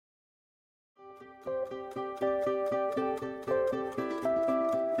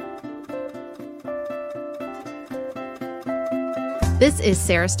This is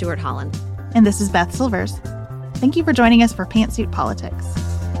Sarah Stewart Holland. And this is Beth Silvers. Thank you for joining us for Pantsuit Politics.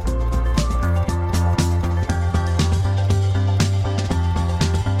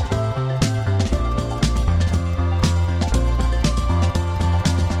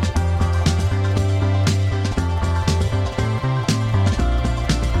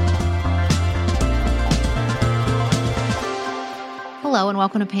 Hello and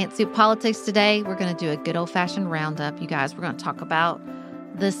welcome to Pantsuit Politics. Today, we're going to do a good old-fashioned roundup. You guys, we're going to talk about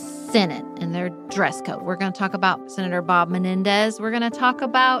the Senate and their dress code. We're going to talk about Senator Bob Menendez. We're going to talk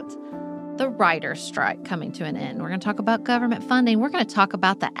about the writer's strike coming to an end. We're going to talk about government funding. We're going to talk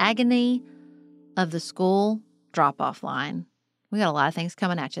about the agony of the school drop-off line. We got a lot of things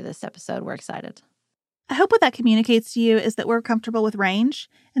coming at you this episode. We're excited. I hope what that communicates to you is that we're comfortable with range,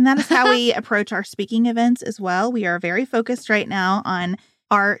 and that is how we approach our speaking events as well. We are very focused right now on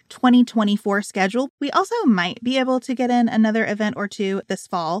our 2024 schedule. We also might be able to get in another event or two this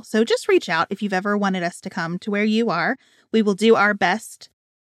fall, so just reach out if you've ever wanted us to come to where you are. We will do our best.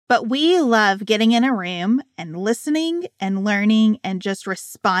 But we love getting in a room and listening and learning and just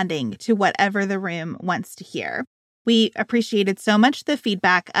responding to whatever the room wants to hear. We appreciated so much the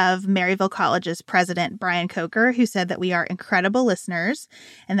feedback of Maryville College's president, Brian Coker, who said that we are incredible listeners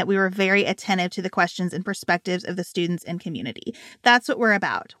and that we were very attentive to the questions and perspectives of the students and community. That's what we're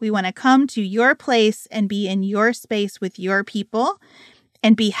about. We want to come to your place and be in your space with your people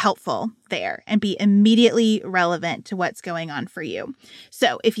and be helpful there and be immediately relevant to what's going on for you.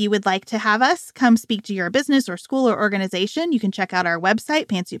 So if you would like to have us come speak to your business or school or organization, you can check out our website,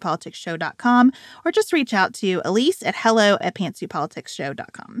 pantsuitpoliticsshow.com, or just reach out to Elise at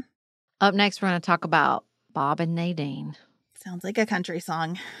hello@pantsuitpoliticsshow.com. Up next, we're going to talk about Bob and Nadine. Sounds like a country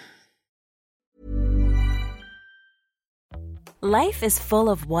song. Life is full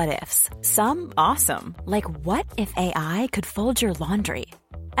of what-ifs. Some awesome, like what if AI could fold your laundry?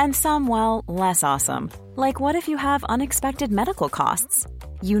 And some, well, less awesome, like what if you have unexpected medical costs?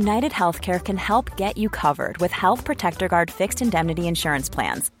 United Healthcare can help get you covered with Health Protector Guard fixed indemnity insurance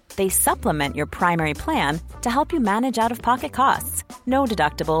plans. They supplement your primary plan to help you manage out-of-pocket costs. No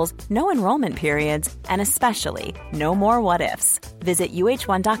deductibles, no enrollment periods, and especially no more what-ifs. Visit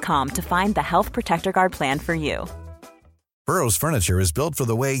uh1.com to find the Health Protector Guard plan for you. Burrow's furniture is built for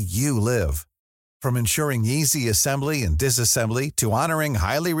the way you live. From ensuring easy assembly and disassembly to honoring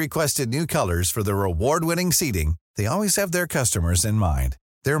highly requested new colors for their award-winning seating, they always have their customers in mind.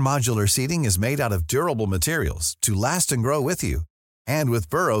 Their modular seating is made out of durable materials to last and grow with you. And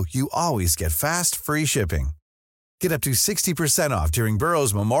with Burrow, you always get fast, free shipping. Get up to 60% off during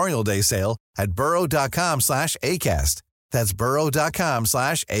Burrow's Memorial Day sale at burrow.com/ACAST. That's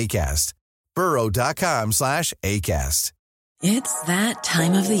burrow.com/ACAST. burrow.com/ACAST. It's that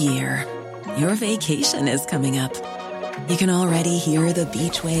time of the year. Your vacation is coming up. You can already hear the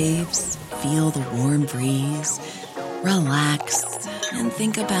beach waves, feel the warm breeze, relax, and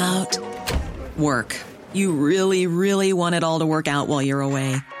think about work. You really, really want it all to work out while you're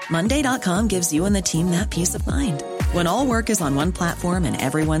away. Monday.com gives you and the team that peace of mind. When all work is on one platform and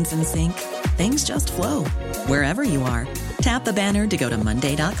everyone's in sync, things just flow. Wherever you are, tap the banner to go to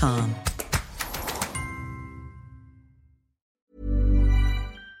Monday.com.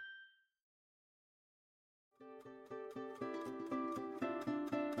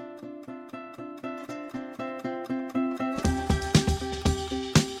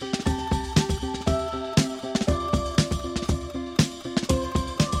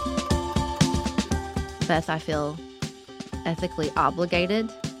 Beth, I feel ethically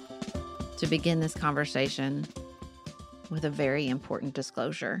obligated to begin this conversation with a very important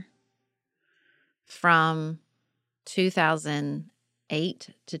disclosure. From 2008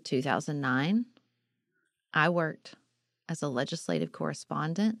 to 2009, I worked as a legislative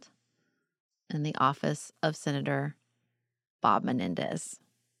correspondent in the office of Senator Bob Menendez.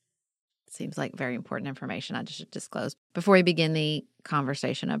 Seems like very important information I just should disclose before we begin the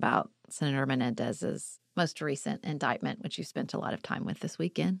conversation about Senator Menendez's most recent indictment, which you spent a lot of time with this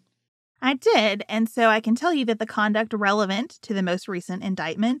weekend. I did, and so I can tell you that the conduct relevant to the most recent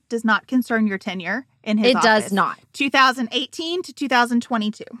indictment does not concern your tenure in his office. It does not. 2018 to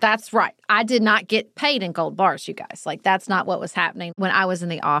 2022. That's right. I did not get paid in gold bars, you guys. Like, that's not what was happening when I was in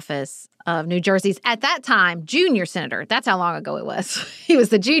the office of New Jersey's, at that time, junior senator. That's how long ago it was. He was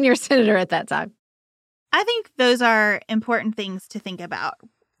the junior senator at that time. I think those are important things to think about.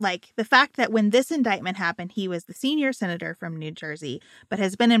 Like the fact that when this indictment happened, he was the senior senator from New Jersey, but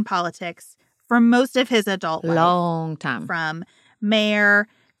has been in politics for most of his adult life. Long time. From mayor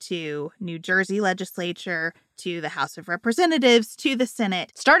to New Jersey legislature, to the House of Representatives, to the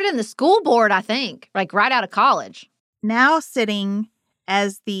Senate. Started in the school board, I think, like right out of college. Now sitting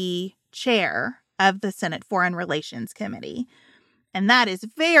as the chair of the Senate Foreign Relations Committee. And that is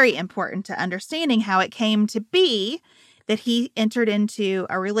very important to understanding how it came to be that he entered into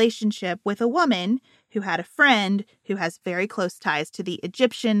a relationship with a woman who had a friend who has very close ties to the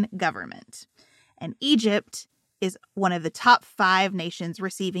Egyptian government. And Egypt is one of the top 5 nations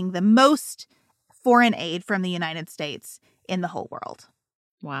receiving the most foreign aid from the United States in the whole world.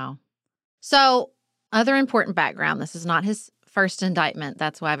 Wow. So, other important background. This is not his first indictment.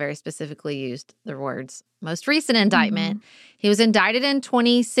 That's why I very specifically used the words most recent indictment. Mm-hmm. He was indicted in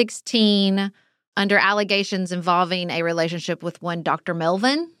 2016 under allegations involving a relationship with one Dr.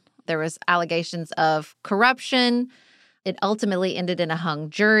 Melvin. There was allegations of corruption. It ultimately ended in a hung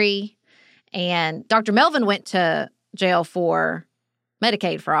jury. And Dr. Melvin went to jail for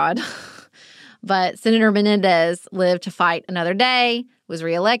Medicaid fraud. But Senator Menendez lived to fight another day, was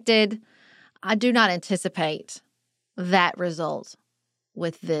reelected. I do not anticipate that result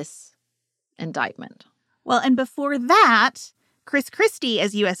with this indictment. Well, and before that, Chris Christie,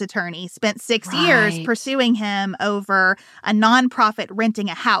 as U.S. attorney, spent 6 years pursuing him over a nonprofit renting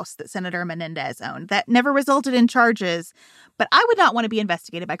a house that Senator Menendez owned. That never resulted in charges, but I would not want to be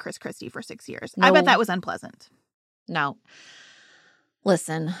investigated by Chris Christie for 6 years. No. I bet that was unpleasant. No.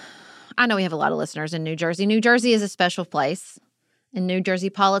 Listen, I know we have a lot of listeners in New Jersey. New Jersey is a special place, and New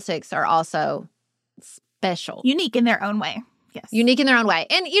Jersey politics are also special. Unique in their own way. Yes. Unique in their own way.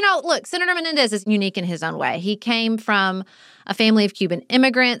 And, look, Senator Menendez is unique in his own way. He came from a family of Cuban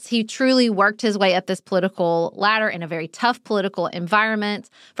immigrants. He truly worked his way up this political ladder in a very tough political environment.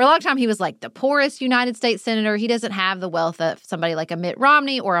 For a long time, he was like the poorest United States senator. He doesn't have the wealth of somebody like a Mitt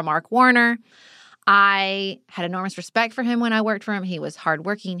Romney or a Mark Warner. I had enormous respect for him when I worked for him. He was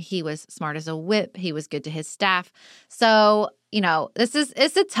hardworking. He was smart as a whip. He was good to his staff. So,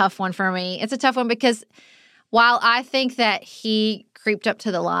 it's a tough one for me. It's a tough one because while I think that he creeped up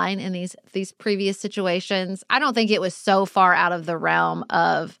to the line in these previous situations, I don't think it was so far out of the realm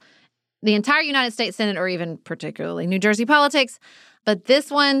of the entire United States Senate or even particularly New Jersey politics. But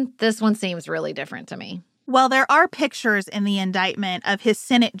this one seems really different to me. Well, there are pictures in the indictment of his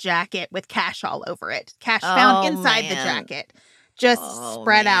Senate jacket with cash all over it. Cash found inside the jacket, just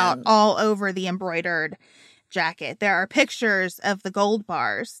spread out all over the embroidered jacket. There are pictures of the gold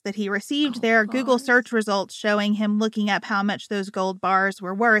bars that he received. There are Google search results showing him looking up how much those gold bars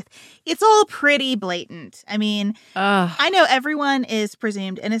were worth. It's all pretty blatant. I mean, I know everyone is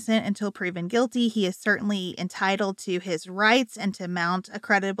presumed innocent until proven guilty. He is certainly entitled to his rights and to mount a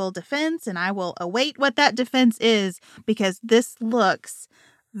credible defense, and I will await what that defense is because this looks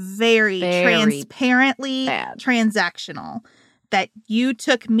very transparently bad. Transactional. That you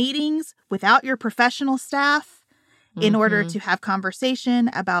took meetings without your professional staff in order to have conversation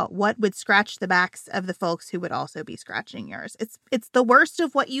about what would scratch the backs of the folks who would also be scratching yours. It's the worst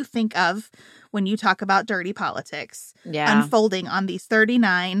of what you think of when you talk about dirty politics unfolding on these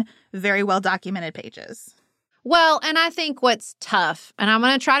 39 very well documented pages. Well, and I think what's tough, and I'm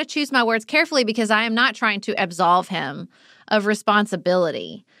going to try to choose my words carefully because I am not trying to absolve him of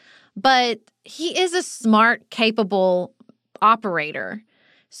responsibility, but he is a smart, capable operator.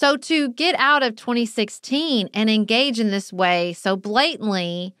 So to get out of 2016 and engage in this way so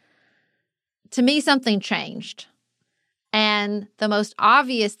blatantly, to me, something changed. And the most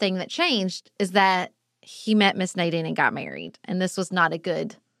obvious thing that changed is that he met Miss Nadine and got married. And this was not a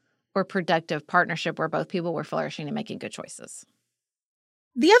good or productive partnership where both people were flourishing and making good choices.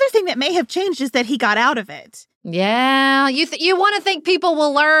 The other thing that may have changed is that he got out of it. Yeah, you want to think people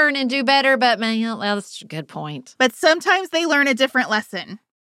will learn and do better, but man, that's a good point. But sometimes they learn a different lesson.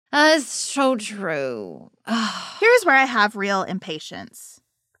 That's so true. Here's where I have real impatience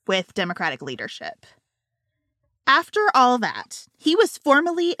with Democratic leadership. After all that, he was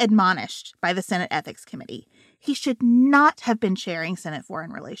formally admonished by the Senate Ethics Committee. He should not have been chairing Senate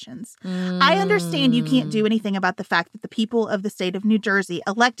Foreign Relations. I understand you can't do anything about the fact that the people of the state of New Jersey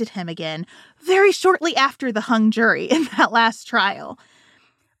elected him again very shortly after the hung jury in that last trial.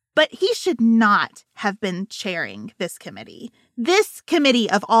 But he should not have been chairing this committee. This committee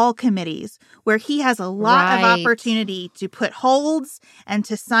of all committees, where he has a lot of opportunity to put holds and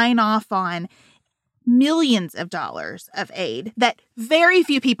to sign off on millions of dollars of aid that very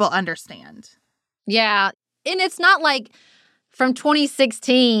few people understand. Yeah. And it's not like from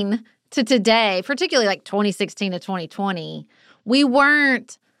 2016 to today, particularly like 2016 to 2020, we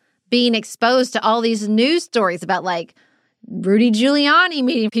weren't being exposed to all these news stories about like Rudy Giuliani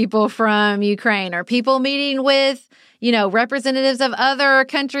meeting people from Ukraine, or people meeting with, representatives of other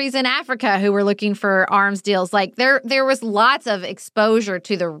countries in Africa who were looking for arms deals. Like there was lots of exposure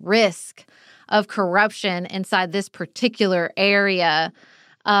to the risk of corruption inside this particular area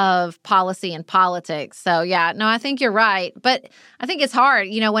of policy and politics. So, yeah, no, I think you're right. But I think it's hard,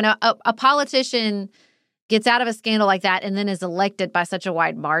 when a politician gets out of a scandal like that and then is elected by such a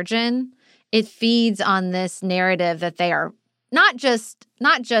wide margin, it feeds on this narrative that they are not just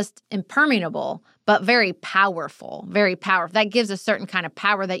impermeable, but very powerful, very powerful. That gives a certain kind of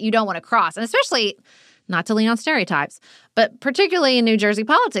power that you don't want to cross. And especially, not to lean on stereotypes, but particularly in New Jersey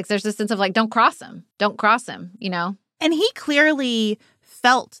politics, there's this sense of like, don't cross him, And he clearly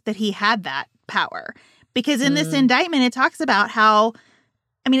felt that he had that power, because in this indictment, it talks about how,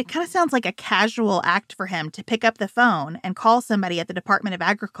 it kind of sounds like a casual act for him to pick up the phone and call somebody at the Department of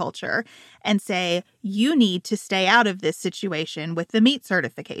Agriculture and say, you need to stay out of this situation with the meat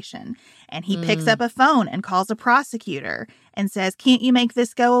certification. And he picks up a phone and calls a prosecutor and says, can't you make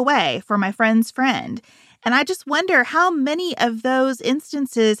this go away for my friend's friend? And I just wonder how many of those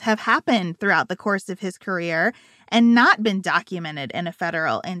instances have happened throughout the course of his career and not been documented in a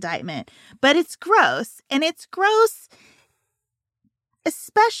federal indictment. But it's gross. And it's gross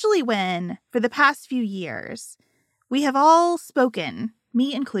especially when, for the past few years, we have all spoken,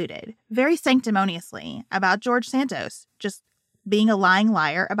 me included, very sanctimoniously about George Santos just being a lying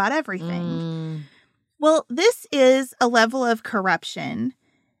liar about everything. Well, this is a level of corruption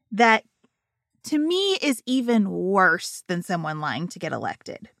that, to me, is even worse than someone lying to get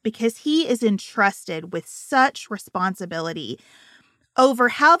elected, because he is entrusted with such responsibility over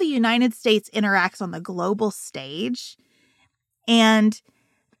how the United States interacts on the global stage. And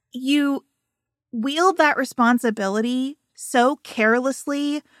you wield that responsibility so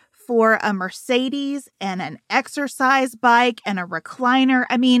carelessly for a Mercedes and an exercise bike and a recliner.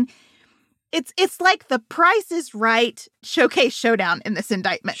 It's like the Price is Right showcase showdown in this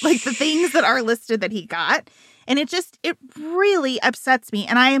indictment, like the things that are listed that he got. And it really upsets me.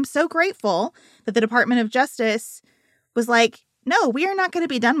 And I am so grateful that the Department of Justice was like, no, we are not going to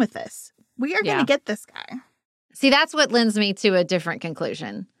be done with this. We are going to get this guy. See, that's what lends me to a different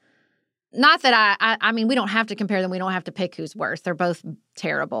conclusion. Not that I mean, we don't have to compare them. We don't have to pick who's worse. They're both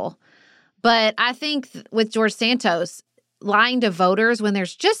terrible. But I think with George Santos, lying to voters when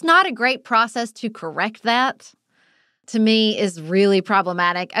there's just not a great process to correct that, to me, is really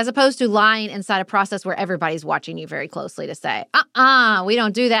problematic, as opposed to lying inside a process where everybody's watching you very closely to say, we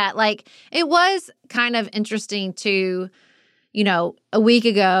don't do that. Like, it was kind of interesting to, a week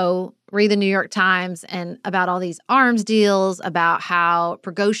ago, read the New York Times and about all these arms deals, about how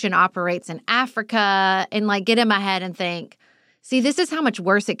Prigozhin operates in Africa, and like get in my head and think, see, this is how much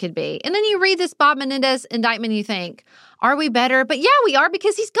worse it could be. And then you read this Bob Menendez indictment and you think, are we better? But yeah, we are,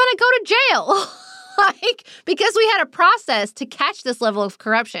 because he's going to go to jail. Because we had a process to catch this level of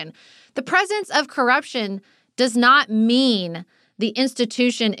corruption. The presence of corruption does not mean the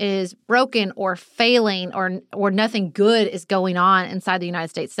institution is broken or failing or nothing good is going on inside the United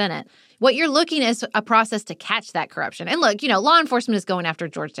States Senate. What you're looking at is a process to catch that corruption. And look, law enforcement is going after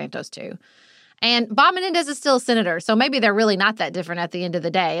George Santos too. And Bob Menendez is still a senator, so maybe they're really not that different at the end of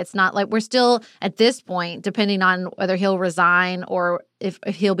the day. It's not like we're still, at this point, depending on whether he'll resign or if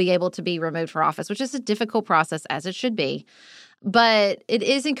he'll be able to be removed from office, which is a difficult process, as it should be. But it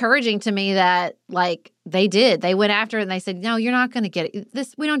is encouraging to me that, they went after it and they said, no, you're not going to get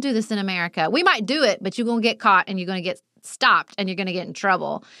it. We don't do this in America. We might do it, but you're going to get caught and you're going to get stopped and you're going to get in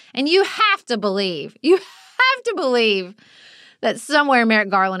trouble. And you have to believe that somewhere Merrick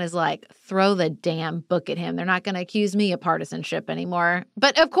Garland is like, throw the damn book at him. They're not going to accuse me of partisanship anymore.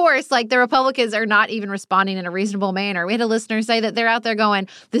 But of course, the Republicans are not even responding in a reasonable manner. We had a listener say that they're out there going,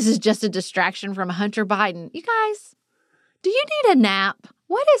 this is just a distraction from Hunter Biden. You guys, do you need a nap?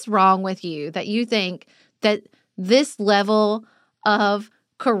 What is wrong with you that you think that this level of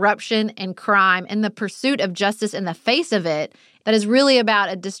corruption and crime and the pursuit of justice in the face of it, that is really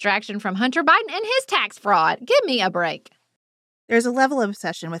about a distraction from Hunter Biden and his tax fraud? Give me a break. There's a level of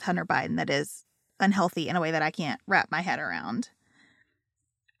obsession with Hunter Biden that is unhealthy in a way that I can't wrap my head around.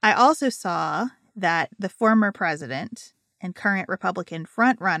 I also saw that the former president and current Republican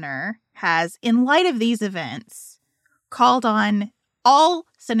frontrunner has, in light of these events, called on all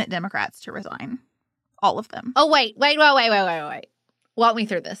Senate Democrats to resign. All of them. Oh, wait. Walk me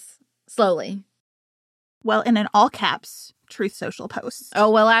through this slowly. Well, in an all caps Truth Social post. Oh,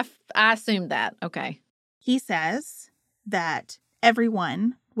 well, I assumed that. Okay. He says that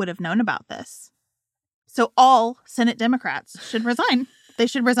everyone would have known about this. So all Senate Democrats should resign. They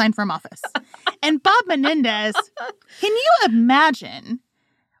should resign from office. And Bob Menendez, can you imagine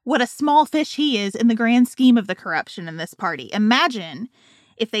what a small fish he is in the grand scheme of the corruption in this party? Imagine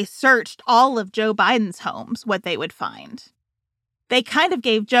if they searched all of Joe Biden's homes, what they would find. They kind of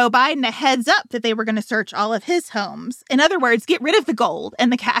gave Joe Biden a heads up that they were going to search all of his homes. In other words, get rid of the gold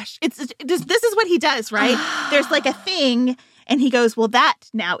and the cash. This is what he does, right? There's like a thing, and he goes, well, that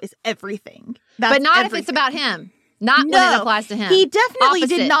now is everything. That's but not everything. if it's about him. Not when it applies to him. He definitely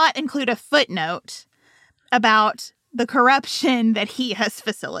Opposite. did not include a footnote about the corruption that he has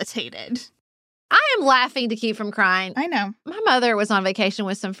facilitated. I am laughing to keep from crying. I know. My mother was on vacation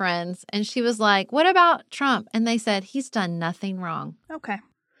with some friends, and she was like, what about Trump? And they said, he's done nothing wrong. Okay.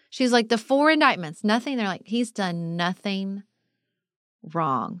 She's like, the 4 indictments, nothing. They're like, he's done nothing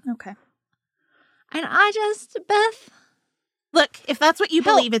wrong. Okay. And I just, Beth. Look, if that's what you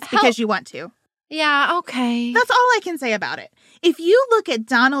believe, it's because you want to. Yeah, okay. That's all I can say about it. If you look at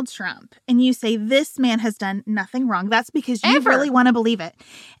Donald Trump and you say this man has done nothing wrong, that's because you really want to believe it.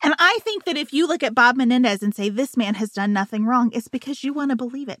 And I think that if you look at Bob Menendez and say this man has done nothing wrong, it's because you want to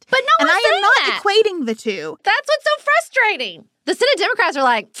believe it. But no one's saying I am not equating the two. That's what's so frustrating. The Senate Democrats are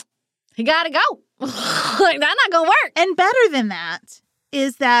like, he got to go. Like, that's not going to work. And better than that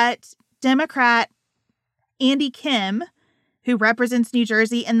is that Democrat Andy Kim, who represents New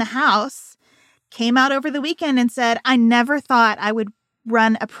Jersey in the House, came out over the weekend and said, I never thought I would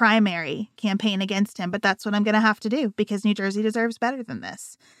run a primary campaign against him, but that's what I'm going to have to do because New Jersey deserves better than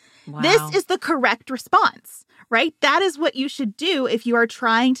this. Wow. This is the correct response, right? That is what you should do if you are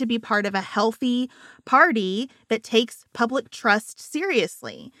trying to be part of a healthy party that takes public trust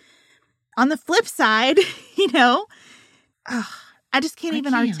seriously. On the flip side, I just can't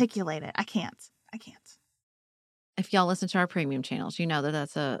even articulate it. I can't. If y'all listen to our premium channels, you know that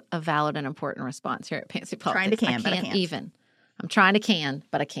that's a valid and important response here at Pantsuit Politics. But I can't. I'm trying to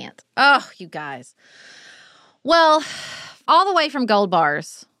but I can't. Oh, you guys. Well, all the way from gold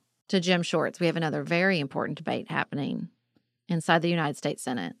bars to gym shorts, we have another very important debate happening inside the United States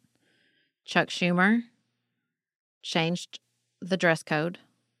Senate. Chuck Schumer changed the dress code.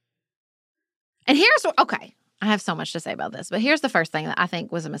 And I have so much to say about this, but here's the first thing that I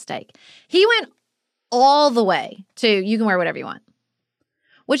think was a mistake. He went all the way to you can wear whatever you want,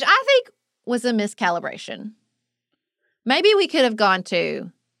 which I think was a miscalibration. Maybe we could have gone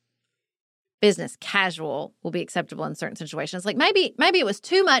to business casual will be acceptable in certain situations. Like maybe it was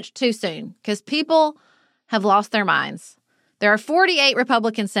too much too soon because people have lost their minds. There are 48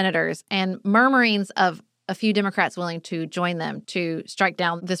 Republican senators and murmurings of a few Democrats willing to join them to strike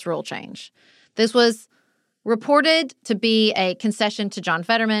down this rule change. This was reported to be a concession to John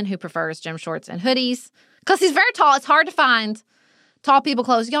Fetterman, who prefers gym shorts and hoodies. Because he's very tall. It's hard to find tall people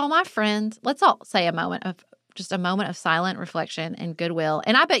clothes. Y'all, my friend, let's all say a moment of silent reflection and goodwill.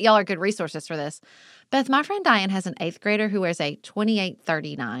 And I bet y'all are good resources for this. Beth, my friend Diane has an 8th grader who wears a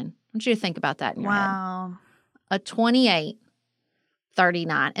 28-39. I want you to think about that in your head. A 28-39.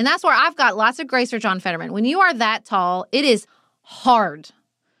 And that's where I've got lots of grace for John Fetterman. When you are that tall, it is hard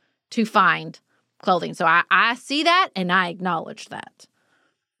to find clothing. So I see that and I acknowledge that.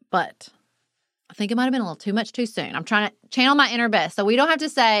 But I think it might have been a little too much too soon. I'm trying to channel my inner Beth. So we don't have to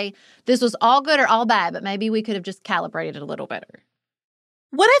say this was all good or all bad, but maybe we could have just calibrated it a little better.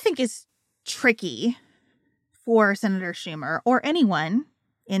 What I think is tricky for Senator Schumer or anyone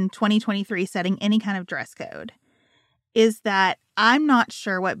in 2023 setting any kind of dress code is that I'm not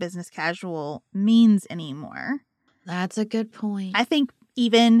sure what business casual means anymore. That's a good point. I think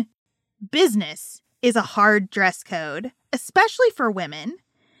even business is a hard dress code, especially for women.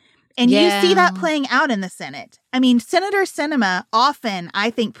 And you see that playing out in the Senate. I mean, Senator Sinema often,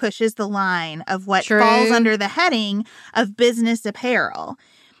 I think, pushes the line of what falls under the heading of business apparel.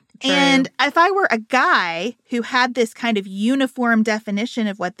 True. And if I were a guy who had this kind of uniform definition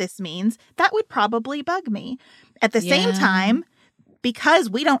of what this means, that would probably bug me. At the same time, because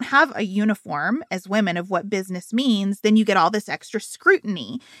we don't have a uniform as women of what business means, then you get all this extra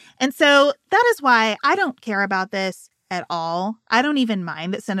scrutiny. And so that is why I don't care about this at all. I don't even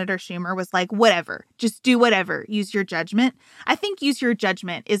mind that Senator Schumer was like, whatever, just do whatever, use your judgment. I think use your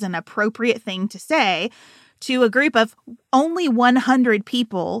judgment is an appropriate thing to say to a group of only 100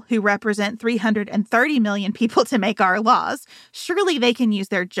 people who represent 330 million people to make our laws. Surely they can use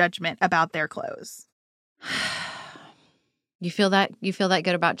their judgment about their clothes. You feel that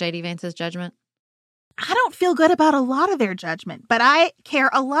good about J.D. Vance's judgment? I don't feel good about a lot of their judgment, but I care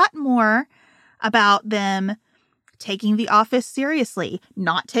a lot more about them taking the office seriously,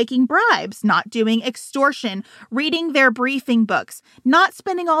 not taking bribes, not doing extortion, reading their briefing books, not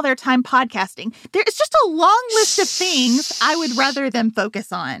spending all their time podcasting. It's just a long list of things I would rather them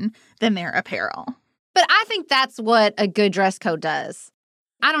focus on than their apparel. But I think that's what a good dress code does.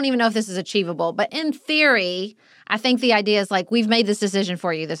 I don't even know if this is achievable, but in theory, I think the idea is like, we've made this decision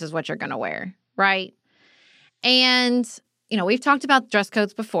for you. This is what you're going to wear, right? And, we've talked about dress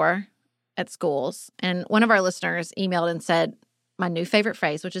codes before at schools. And one of our listeners emailed and said my new favorite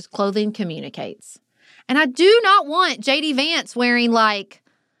phrase, which is clothing communicates. And I do not want J.D. Vance wearing like,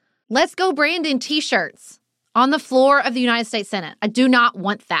 let's go Brandon t-shirts on the floor of the United States Senate. I do not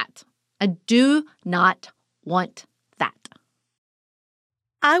want that. I do not want that.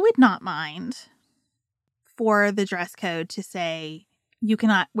 I would not mind for the dress code to say you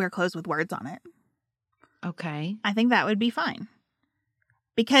cannot wear clothes with words on it. Okay. I think that would be fine.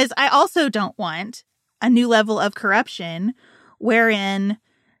 Because I also don't want a new level of corruption wherein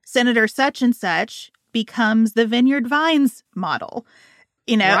Senator such and such becomes the Vineyard Vines model.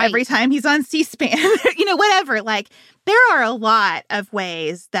 Right. Every time he's on C-SPAN, whatever. Like, there are a lot of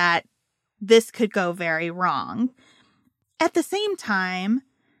ways that this could go very wrong. At the same time,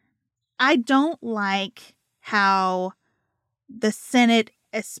 I don't like how the Senate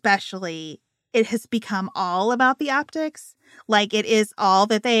especially, it has become all about the optics. Like, it is all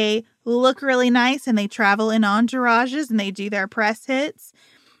that they look really nice and they travel in entourages and they do their press hits.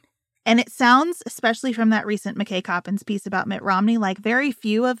 And it sounds, especially from that recent McKay Coppins piece about Mitt Romney, like very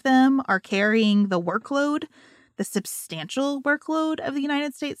few of them are carrying the workload, the substantial workload of the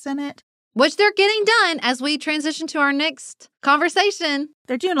United States Senate. Which they're getting done as we transition to our next conversation.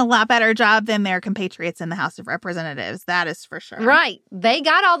 They're doing a lot better job than their compatriots in the House of Representatives. That is for sure. Right. They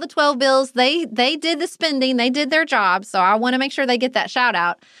got all the 12 bills. They did the spending. They did their job. So I want to make sure they get that shout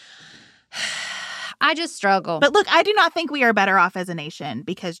out. I just struggle. But look, I do not think we are better off as a nation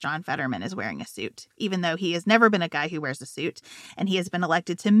because John Fetterman is wearing a suit, even though he has never been a guy who wears a suit. And he has been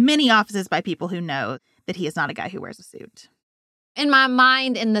elected to many offices by people who know that he is not a guy who wears a suit. In my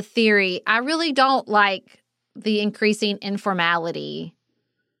mind, in the theory, I really don't like the increasing informality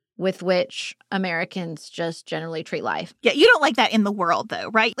with which Americans just generally treat life. Yeah, you don't like that in the world, though,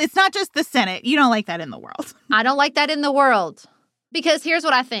 right? It's not just the Senate. You don't like that in the world. I don't like that in the world. Because here's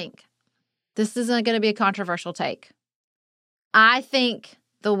what I think. This isn't going to be a controversial take. I think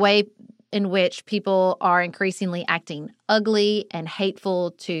the way in which people are increasingly acting ugly and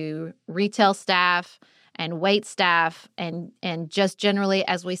hateful to retail staff and wait staff and just generally,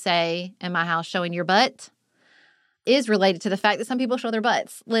 as we say in my house, showing your butt is related to the fact that some people show their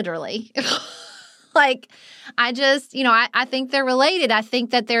butts, literally. Like, I just, I think they're related. I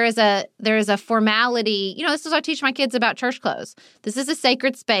think that there is a formality. This is what I teach my kids about church clothes. This is a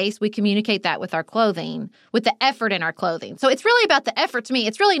sacred space. We communicate that with our clothing, with the effort in our clothing. So it's really about the effort to me.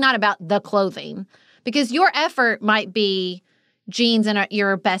 It's really not about the clothing because your effort might be jeans and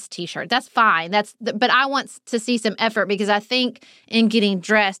your best t-shirt. That's fine. But I want to see some effort because I think in getting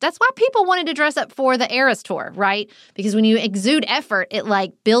dressed, that's why people wanted to dress up for the Eras Tour, right? Because when you exude effort, it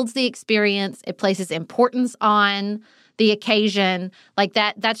like builds the experience. It places importance on the occasion. Like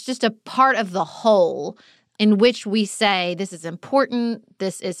that's just a part of the whole in which we say this is important.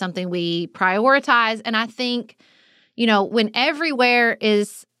 This is something we prioritize. And I think, when everywhere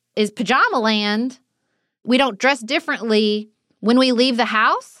is pajama land, we don't dress differently when we leave the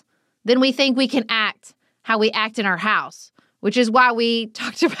house, then we think we can act how we act in our house, which is why we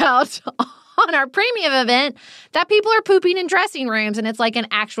talked about on our premium event that people are pooping in dressing rooms and it's like an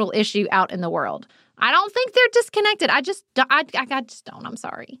actual issue out in the world. I don't think they're disconnected. I just don't. I'm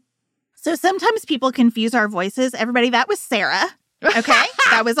sorry. So sometimes people confuse our voices. Everybody, that was Sarah. Okay?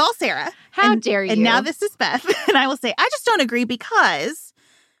 That was all Sarah. How dare you? And now this is Beth. And I will say, I just don't agree because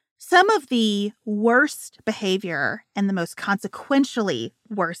some of the worst behavior and the most consequentially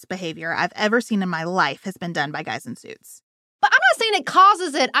worst behavior I've ever seen in my life has been done by guys in suits. But I'm not saying it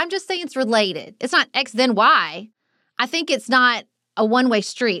causes it. I'm just saying it's related. It's not X then Y. I think it's not a one-way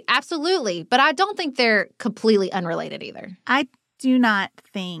street. Absolutely. But I don't think they're completely unrelated either. I do not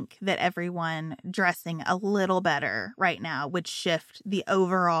think that everyone dressing a little better right now would shift the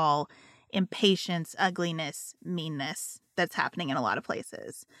overall impatience, ugliness, meanness that's happening in a lot of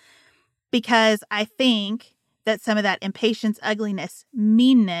places. Because I think that some of that impatience, ugliness,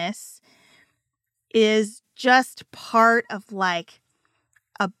 meanness is just part of like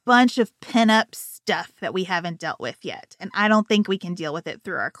a bunch of pinup stuff that we haven't dealt with yet. And I don't think we can deal with it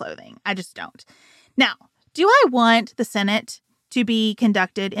through our clothing. I just don't. Now, do I want the Senate to be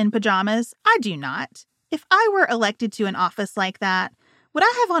conducted in pajamas? I do not. If I were elected to an office like that, would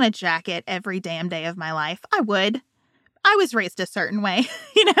I have on a jacket every damn day of my life? I would. I was raised a certain way.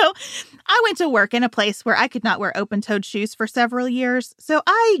 I went to work in a place where I could not wear open-toed shoes for several years, so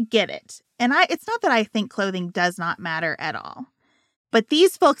I get it. And it's not that I think clothing does not matter at all. But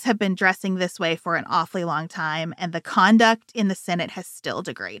these folks have been dressing this way for an awfully long time, and the conduct in the Senate has still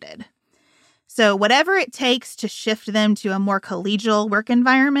degraded. So whatever it takes to shift them to a more collegial work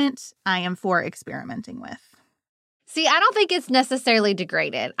environment, I am for experimenting with. See, I don't think it's necessarily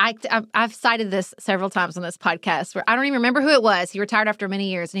degraded. I've cited this several times on this podcast where I don't even remember who it was. He retired after many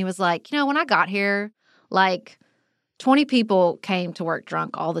years, and he was like, when I got here, 20 people came to work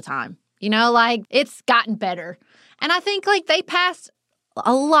drunk all the time. It's gotten better. And I think, they passed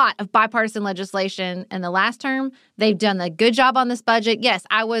a lot of bipartisan legislation in the last term. They've done a good job on this budget. Yes,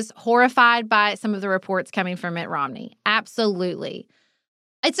 I was horrified by some of the reports coming from Mitt Romney. Absolutely.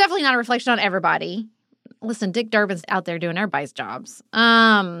 It's definitely not a reflection on everybody. Listen, Dick Durbin's out there doing everybody's jobs.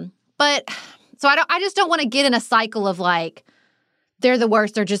 But so I just don't want to get in a cycle of they're the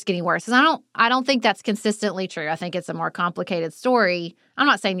worst, they're just getting worse. Because I don't think that's consistently true. I think it's a more complicated story. I'm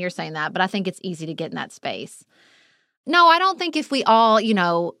not saying you're saying that, but I think it's easy to get in that space. No, I don't think if we all,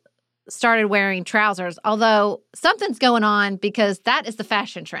 started wearing trousers, although something's going on because that is the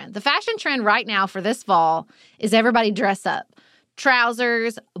fashion trend. The fashion trend right now for this fall is everybody dress up.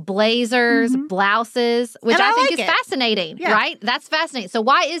 Trousers, blazers, blouses, which I think is fascinating, right? That's fascinating. So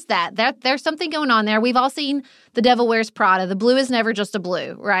why is that? There's something going on there. We've all seen The Devil Wears Prada. The blue is never just a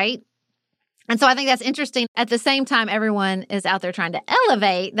blue, right? And so I think that's interesting. At the same time, everyone is out there trying to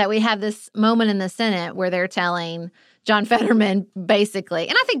elevate that we have this moment in the Senate where they're telling John Fetterman basically,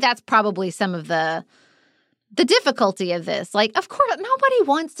 and I think that's probably some of the difficulty of this. Of course, nobody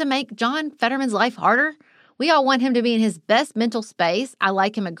wants to make John Fetterman's life harder. We all want him to be in his best mental space. I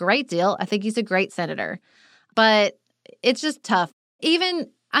like him a great deal. I think he's a great senator. But it's just tough.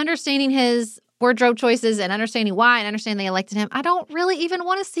 Even understanding his wardrobe choices and understanding why and understanding they elected him, I don't really even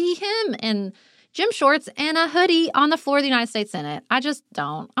want to see him in gym shorts and a hoodie on the floor of the United States Senate. I just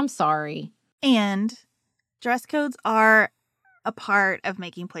don't. I'm sorry. And dress codes are a part of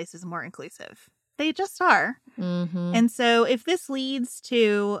making places more inclusive. They just are. Mm-hmm. And so if this leads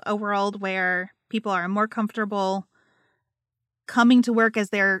to a world where people are more comfortable coming to work as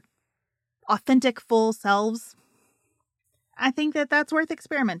their authentic, full selves, I think that that's worth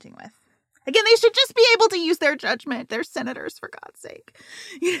experimenting with. Again, they should just be able to use their judgment. They're senators, for God's sake.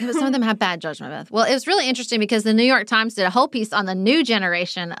 But some of them have bad judgment, Beth. Well, it was really interesting because the New York Times did a whole piece on the new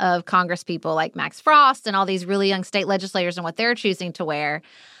generation of Congress people like Max Frost and all these really young state legislators and what they're choosing to wear.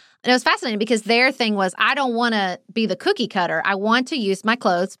 And it was fascinating because their thing was, I don't want to be the cookie cutter. I want to use my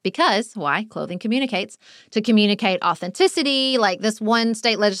clothes because, why? Clothing communicates, to communicate authenticity. This one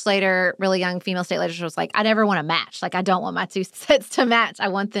state legislator, really young female state legislator was like, I never want to match. I don't want my two sets to match. I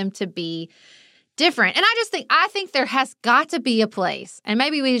want them to be different. And I think there has got to be a place, and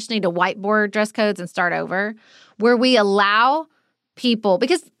maybe we just need to whiteboard dress codes and start over, where we allow people,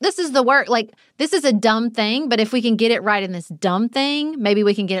 because this is the work, this is a dumb thing, but if we can get it right in this dumb thing, maybe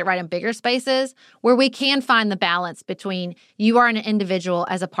we can get it right in bigger spaces where we can find the balance between you are an individual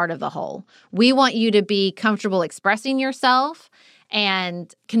as a part of the whole. We want you to be comfortable expressing yourself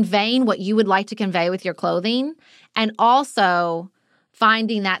and conveying what you would like to convey with your clothing, and also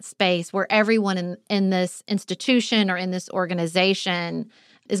finding that space where everyone in this institution or in this organization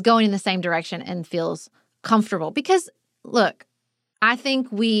is going in the same direction and feels comfortable. Because, look, I think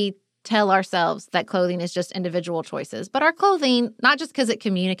we tell ourselves that clothing is just individual choices, but our clothing, not just because it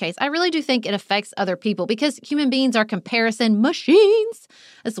communicates, I really do think it affects other people because human beings are comparison machines.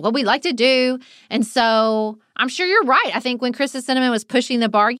 That's what we like to do. And so I'm sure you're right. I think when Kristen Sinema was pushing the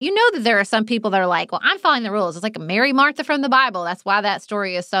bar, that there are some people that are like, well, I'm following the rules. It's like Mary Martha from the Bible. That's why that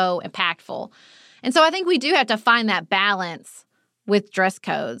story is so impactful. And so I think we do have to find that balance with dress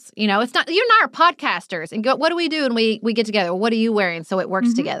codes. It's not, you and I are podcasters and what do we do when we get together? What are you wearing so it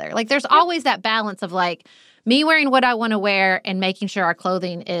works together? There's always that balance of me wearing what I want to wear and making sure our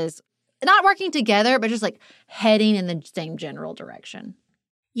clothing is not working together, but just heading in the same general direction.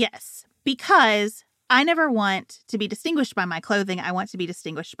 Yes, because I never want to be distinguished by my clothing. I want to be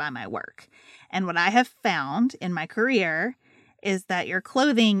distinguished by my work. And what I have found in my career is that your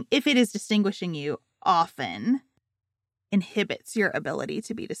clothing, if it is distinguishing you, often inhibits your ability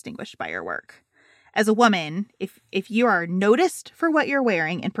to be distinguished by your work. As a woman, if you are noticed for what you're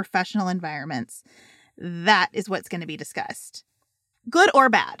wearing in professional environments, that is what's going to be discussed, good or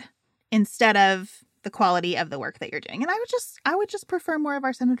bad, instead of the quality of the work that you're doing. And I would just prefer more of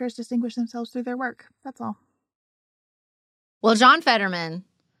our senators distinguish themselves through their work. That's all. Well, John Fetterman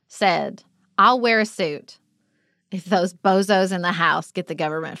said, I'll wear a suit if those bozos in the House get the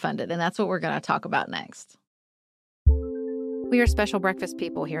government funded. And that's what we're going to talk about next. We are special breakfast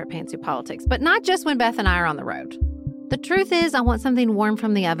people here at Pantsuit Politics, but not just when Beth and I are on the road. The truth is, I want something warm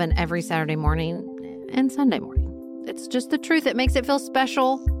from the oven every Saturday morning and Sunday morning. It's just the truth. It makes it feel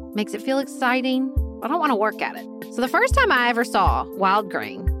special, makes it feel exciting. I don't want to work at it. So the first time I ever saw wild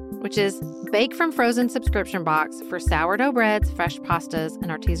grain, which is bake from frozen subscription box for sourdough breads, fresh pastas, and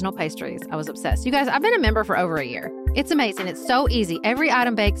artisanal pastries, I was obsessed. You guys, I've been a member for over a year. It's amazing. It's so easy. Every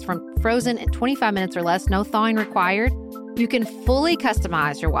item bakes from frozen in 25 minutes or less, no thawing required. You can fully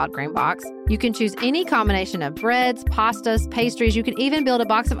customize your wild grain box. You can choose any combination of breads, pastas, pastries. You can even build a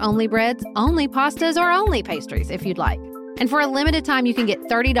box of only breads, only pastas, or only pastries if you'd like. And for a limited time, you can get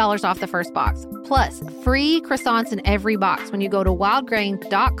 $30 off the first box, plus free croissants in every box when you go to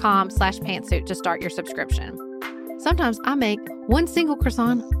wildgrain.com/pantsuit to start your subscription. Sometimes I make one single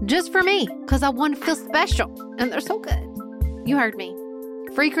croissant just for me because I want to feel special, and they're so good. You heard me.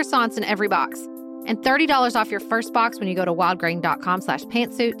 Free croissants in every box. And $30 off your first box when you go to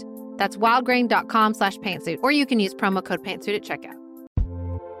wildgrain.com/pantsuit. That's wildgrain.com/pantsuit. Or you can use promo code pantsuit at checkout.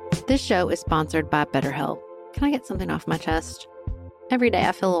 This show is sponsored by BetterHelp. Can I get something off my chest? Every day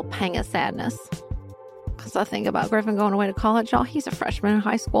I feel a little pang of sadness because I think about Griffin going away to college. Y'all, he's a freshman in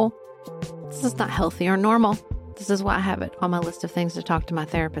high school. This is not healthy or normal. This is why I have it on my list of things to talk to my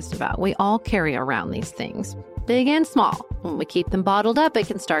therapist about. We all carry around these things, big and small. When we keep them bottled up, it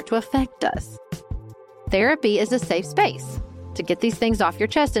can start to affect us. Therapy is a safe space to get these things off your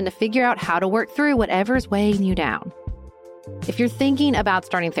chest and to figure out how to work through whatever is weighing you down. If you're thinking about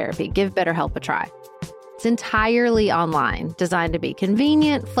starting therapy, give BetterHelp a try. It's entirely online, designed to be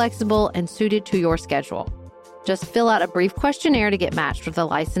convenient, flexible, and suited to your schedule. Just fill out a brief questionnaire to get matched with a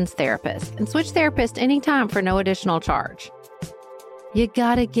licensed therapist and switch therapists anytime for no additional charge. You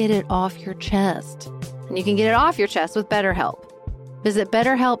gotta get it off your chest. And you can get it off your chest with BetterHelp. Visit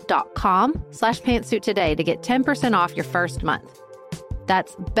betterhelp.com/pantsuit today to get 10% off your first month.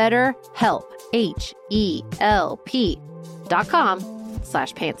 That's BetterHelp,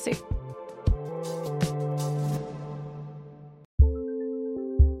 HELP.com/pantsuit.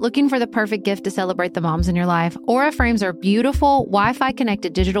 Looking for the perfect gift to celebrate the moms in your life? Aura frames are beautiful, Wi-Fi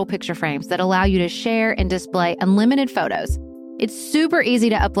connected digital picture frames that allow you to share and display unlimited photos. It's super easy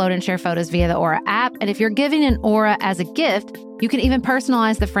to upload and share photos via the Aura app. And if you're giving an Aura as a gift, you can even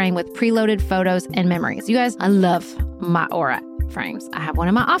personalize the frame with preloaded photos and memories. You guys, I love my Aura frames. I have one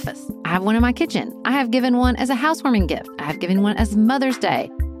in my office. I have one in my kitchen. I have given one as a housewarming gift. I have given one as Mother's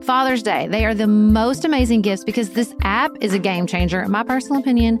Day, Father's Day. They are the most amazing gifts because this app is a game changer, in my personal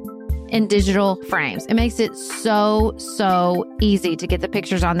opinion, in digital frames. It makes it so easy to get the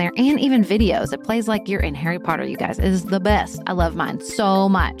pictures on there and even videos. It plays like you're in Harry Potter, you guys. It is the best. I love mine so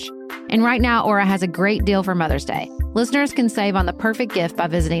much. And right now, Aura has a great deal for Mother's Day. Listeners can save on the perfect gift by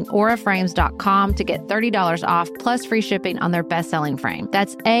visiting auraframes.com to get $30 off plus free shipping on their best-selling frame.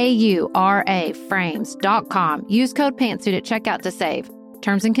 That's AURA frames.com. Use code PANTSUIT at checkout to save.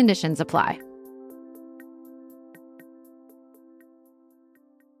 Terms and conditions apply.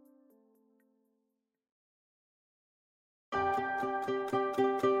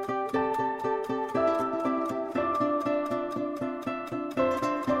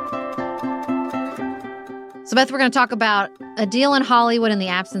 So, Beth, we're going to talk about a deal in Hollywood in the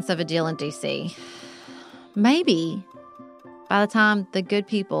absence of a deal in D.C. Maybe by the time the good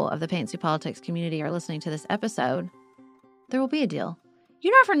people of the Pantsuit Politics community are listening to this episode, there will be a deal.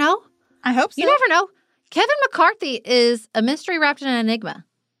 You never know. I hope so. You never know. Kevin McCarthy is a mystery wrapped in an enigma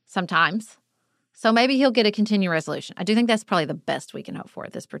sometimes. So maybe he'll get a continuing resolution. I do think that's probably the best we can hope for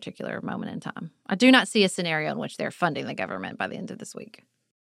at this particular moment in time. I do not see a scenario in which they're funding the government by the end of this week.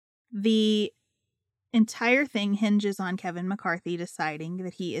 The entire thing hinges on Kevin McCarthy deciding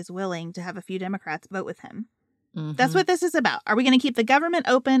that he is willing to have a few Democrats vote with him. Mm-hmm. That's what this is about. Are we going to keep the government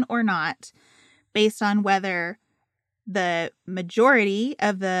open or not based on whether the majority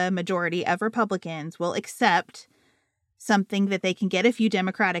of Republicans will accept something that they can get a few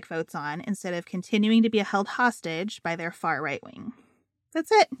Democratic votes on instead of continuing to be held hostage by their far right wing?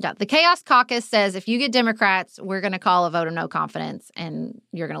 That's it. Yeah, the Chaos Caucus says if you get Democrats, we're going to call a vote of no confidence and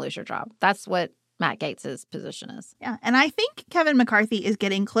you're going to lose your job. That's what Matt Gaetz's position is. Yeah, and I think Kevin McCarthy is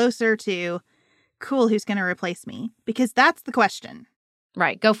getting closer to, cool, who's going to replace me? Because that's the question.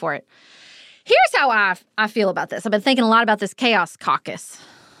 Right, go for it. Here's how I feel about this. I've been thinking a lot about this Chaos Caucus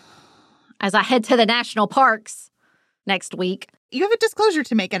as I head to the national parks next week. You have a disclosure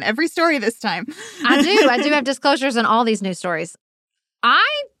to make on every story this time. I do have disclosures on all these news stories. I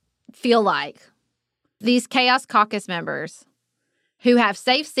feel like these Chaos Caucus members who have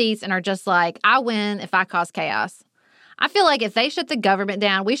safe seats and are just like, I win if I cause chaos. I feel like if they shut the government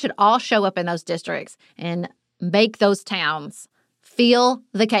down, we should all show up in those districts and make those towns feel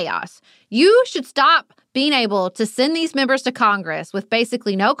the chaos. You should stop being able to send these members to Congress with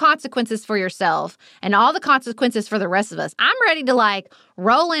basically no consequences for yourself and all the consequences for the rest of us. I'm ready to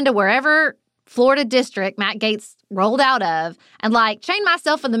roll into wherever Florida district Matt Gaetz rolled out of and chain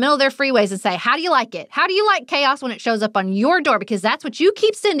myself in the middle of their freeways and say, how do you like it? How do you like chaos when it shows up on your door? Because that's what you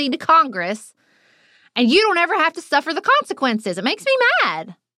keep sending to Congress and you don't ever have to suffer the consequences. It makes me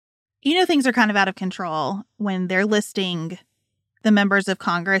mad. You know, things are kind of out of control when they're listing the members of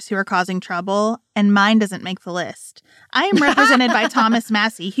Congress who are causing trouble, and mine doesn't make the list. I am represented by Thomas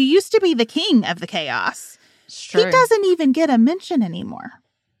Massey, who used to be the king of the chaos. He doesn't even get a mention anymore.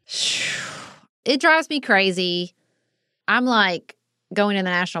 It drives me crazy. I'm going to the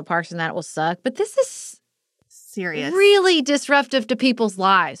national parks and that will suck, but this is serious. Really disruptive to people's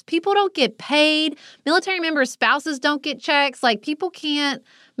lives. People don't get paid. Military members' spouses don't get checks. People can't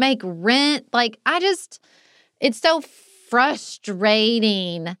make rent. It's so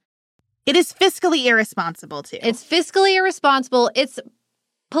frustrating. It is fiscally irresponsible, too. It's fiscally irresponsible. It's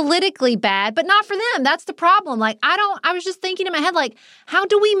politically bad, but not for them. That's the problem. I was just thinking in my head, how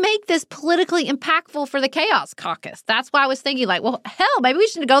do we make this politically impactful for the Chaos Caucus? That's why I was thinking, well, hell, maybe we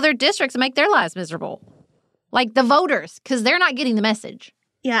should go to their districts and make their lives miserable. The voters, because they're not getting the message.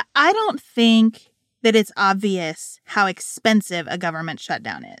 Yeah, I don't think that it's obvious how expensive a government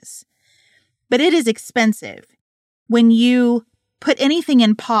shutdown is. But it is expensive. When you put anything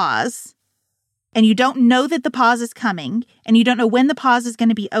in pause and you don't know that the pause is coming and you don't know when the pause is going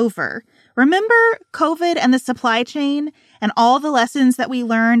to be over. Remember COVID and the supply chain and all the lessons that we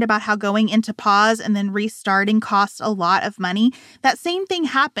learned about how going into pause and then restarting costs a lot of money? That same thing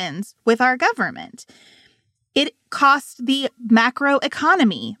happens with our government. It costs the macro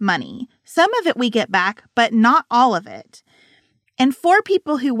economy money. Some of it we get back, but not all of it. And for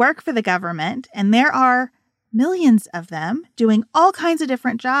people who work for the government, and there are millions of them doing all kinds of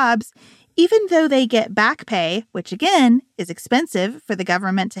different jobs, even though they get back pay, which again is expensive for the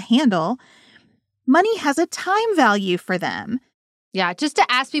government to handle, money has a time value for them. Yeah, just to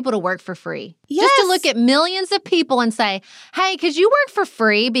ask people to work for free. Yes. Just to look at millions of people and say, hey, could you work for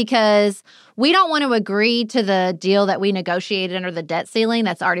free because we don't want to agree to the deal that we negotiated under the debt ceiling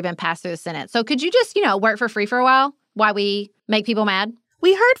that's already been passed through the Senate. So could you just, work for free for a while we make people mad?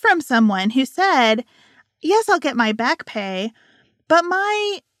 We heard from someone who said, yes, I'll get my back pay, but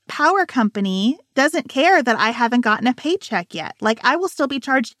my power company doesn't care that I haven't gotten a paycheck yet. I will still be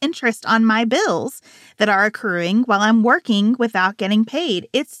charged interest on my bills that are accruing while I'm working without getting paid.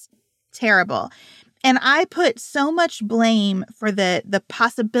 It's terrible. And I put so much blame for the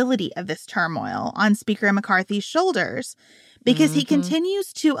possibility of this turmoil on Speaker McCarthy's shoulders because he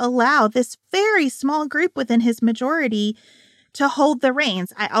continues to allow this very small group within his majority to hold the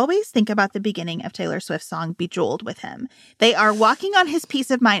reins. I always think about the beginning of Taylor Swift's song Bejeweled with him. They are walking on his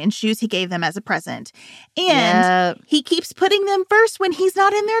peace of mind in shoes he gave them as a present. And he keeps putting them first when he's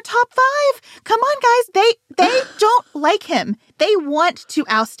not in their top 5. Come on, guys. They don't like him. They want to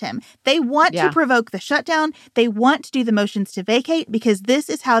oust him. They want to provoke the shutdown. They want to do the motions to vacate because this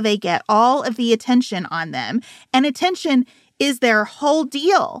is how they get all of the attention on them. And attention is their whole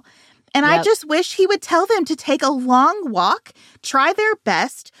deal. And I just wish he would tell them to take a long walk, try their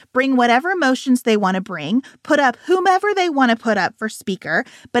best, bring whatever motions they want to bring, put up whomever they want to put up for speaker.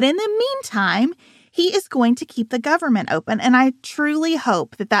 But in the meantime, he is going to keep the government open. And I truly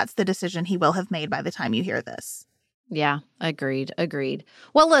hope that that's the decision he will have made by the time you hear this. Yeah, agreed.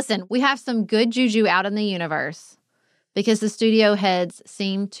 Well, listen, we have some good juju out in the universe because the studio heads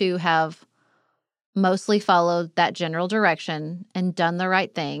seem to have mostly followed that general direction and done the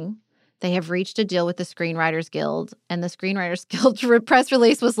right thing. They have reached a deal with the Screenwriters Guild, and the Screenwriters Guild press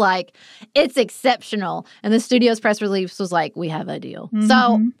release was it's exceptional. And the studio's press release was we have a deal. Mm-hmm.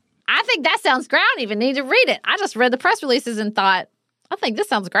 So I think that sounds great. I don't even need to read it. I just read the press releases and thought, I think this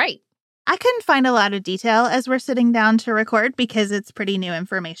sounds great. I couldn't find a lot of detail as we're sitting down to record because it's pretty new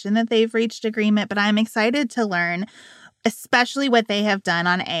information that they've reached agreement, but I'm excited to learn especially what they have done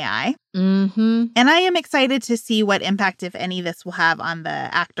on AI. Mm-hmm. And I am excited to see what impact, if any, this will have on the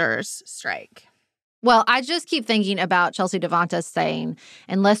actors' strike. Well, I just keep thinking about Chelsea Devonta saying,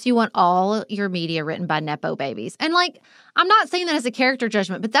 unless you want all your media written by Nepo babies. And I'm not saying that as a character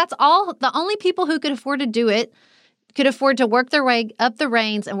judgment, but that's all. The only people who could afford to do it, could afford to work their way up the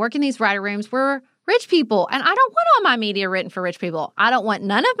reins and work in these writer rooms were rich people. And I don't want all my media written for rich people. I don't want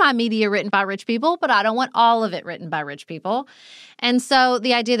none of my media written by rich people, but I don't want all of it written by rich people. And so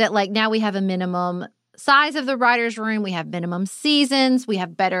the idea that now we have a minimum size of the writer's room, we have minimum seasons, we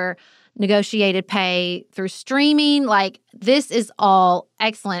have better negotiated pay through streaming, this is all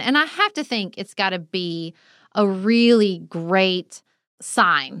excellent. And I have to think it's got to be a really great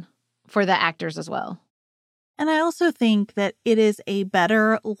sign for the actors as well. And I also think that it is a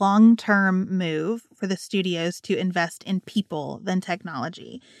better long-term move for the studios to invest in people than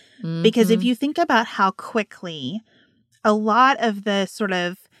technology. Mm-hmm. Because if you think about how quickly a lot of the sort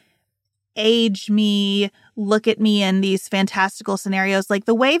of age me, look at me in these fantastical scenarios, like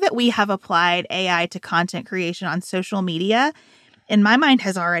the way that we have applied AI to content creation on social media, in my mind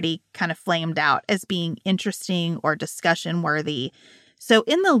has already kind of flamed out as being interesting or discussion worthy. So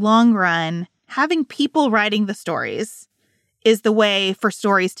in the long run, having people writing the stories is the way for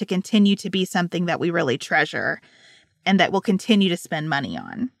stories to continue to be something that we really treasure and that we'll continue to spend money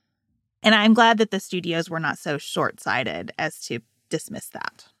on. And I'm glad that the studios were not so short-sighted as to dismiss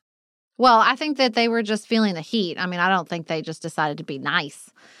that. Well, I think that they were just feeling the heat. I mean, I don't think they just decided to be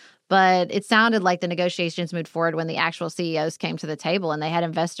nice. But it sounded like the negotiations moved forward when the actual CEOs came to the table and they had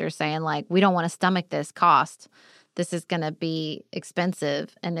investors saying, like, we don't want to stomach this cost. This is going to be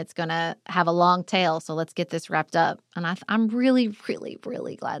expensive and it's going to have a long tail. So let's get this wrapped up. And I'm really, really,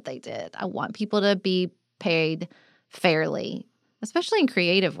 really glad they did. I want people to be paid fairly, especially in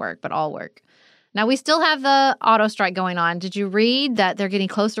creative work, but all work. Now, we still have the auto strike going on. Did you read that they're getting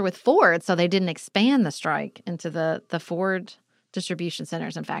closer with Ford? So they didn't expand the strike into the Ford distribution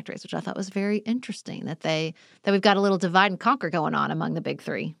centers and factories, which I thought was very interesting that we've got a little divide and conquer going on among the big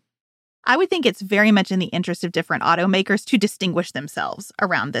three. I would think it's very much in the interest of different automakers to distinguish themselves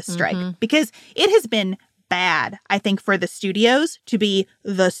around this strike because it has been bad, I think, for the studios to be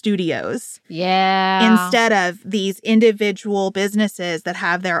the studios. Yeah. Instead of these individual businesses that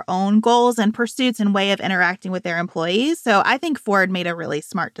have their own goals and pursuits and way of interacting with their employees. So I think Ford made a really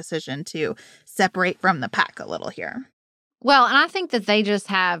smart decision to separate from the pack a little here. Well, and I think that they just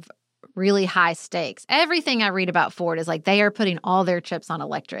have really high stakes. Everything I read about Ford is like they are putting all their chips on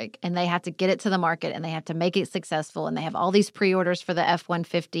electric and they have to get it to the market and they have to make it successful and they have all these pre-orders for the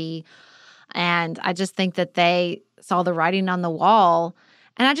F-150. And I just think that they saw the writing on the wall.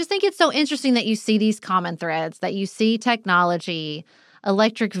 And I just think it's so interesting that you see these common threads, that you see technology,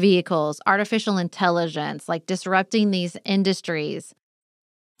 electric vehicles, artificial intelligence, like disrupting these industries.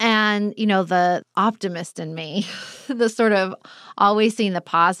 And, you know, the optimist in me, the sort of always seeing the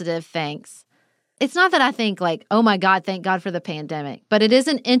positive things. It's not that I think like, oh my God, thank God for the pandemic, but it is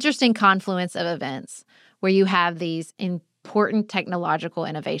an interesting confluence of events where you have these important technological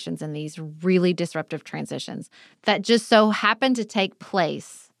innovations and these really disruptive transitions that just so happen to take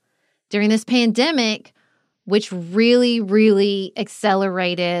place during this pandemic, which really, really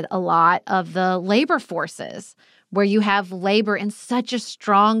accelerated a lot of the labor forces, where you have labor in such a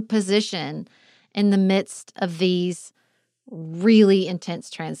strong position in the midst of these really intense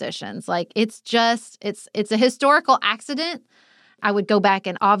transitions. Like it's a historical accident. I would go back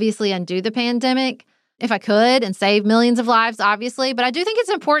and obviously undo the pandemic if I could and save millions of lives, obviously. But I do think it's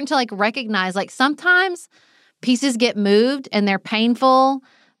important to like recognize like sometimes pieces get moved and they're painful,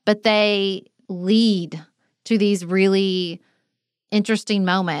 but they lead to these really interesting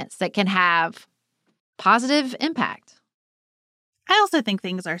moments that can have positive impact. I also think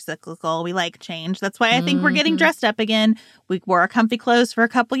things are cyclical. We like change. That's why I think we're getting dressed up again. We wore our comfy clothes for a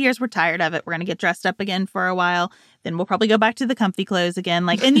couple years. We're tired of it. We're going to get dressed up again for a while. Then we'll probably go back to the comfy clothes again.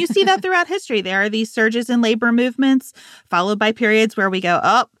 And you see that throughout history. There are these surges in labor movements, followed by periods where we go,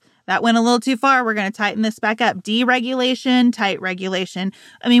 oh, that went a little too far. We're going to tighten this back up. Deregulation, tight regulation.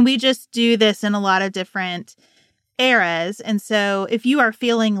 I mean, we just do this in a lot of different eras. And so if you are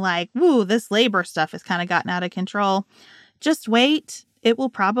feeling like, woo, this labor stuff has kind of gotten out of control, just wait. It will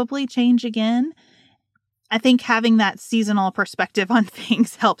probably change again. I think having that seasonal perspective on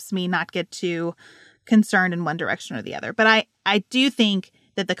things helps me not get too concerned in one direction or the other. But I do think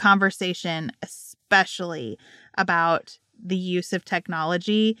that the conversation, especially about the use of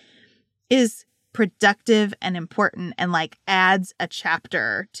technology, is productive and important and like adds a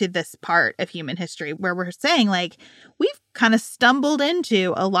chapter to this part of human history where we're saying like we've kind of stumbled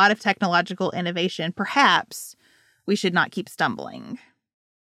into a lot of technological innovation. Perhaps we should not keep stumbling.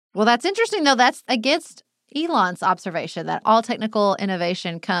 Well, that's interesting, though. That's against Elon's observation that all technical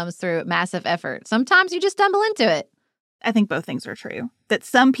innovation comes through massive effort. Sometimes you just stumble into it. I think both things are true. That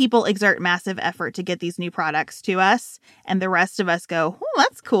some people exert massive effort to get these new products to us, and the rest of us go, oh,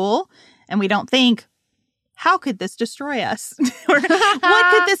 that's cool. And we don't think, how could this destroy us? Or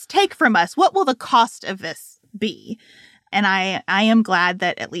what could this take from us? What will the cost of this be? And I am glad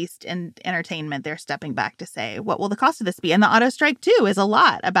that at least in entertainment, they're stepping back to say, what will the cost of this be? And the auto strike, too, is a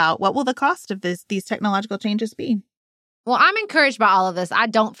lot about what will the cost of these technological changes be? Well, I'm encouraged by all of this. I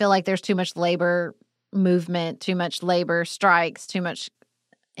don't feel like there's too much labor movement, too much labor strikes, too much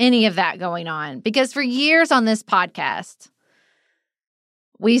any of that going on. Because for years on this podcast,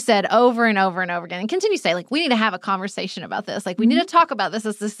 we said over and over and over again, and continue to say, like, we need to have a conversation about this. Like, we need to talk about this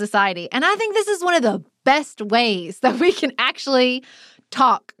as a society. And I think this is one of the best ways that we can actually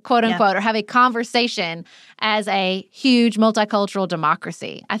talk, quote unquote, or have a conversation as a huge multicultural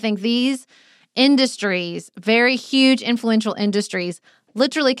democracy. I think these industries, very huge, influential industries,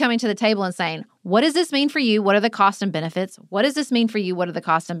 literally coming to the table and saying, what does this mean for you? What are the costs and benefits? What does this mean for you? What are the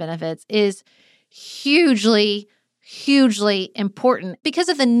costs and benefits? Is hugely important because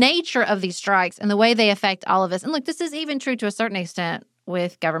of the nature of these strikes and the way they affect all of us. And look, this is even true to a certain extent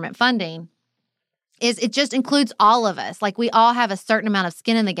with government funding, is it just includes all of us. Like, we all have a certain amount of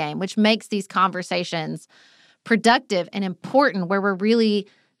skin in the game, which makes these conversations productive and important, where we're really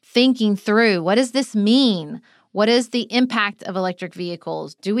thinking through, what does this mean? What is the impact of electric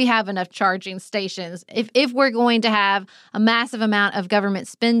vehicles? Do we have enough charging stations? If we're going to have a massive amount of government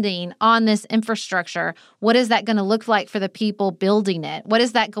spending on this infrastructure, what is that going to look like for the people building it? What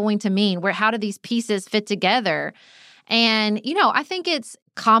is that going to mean? How do these pieces fit together? And, I think it's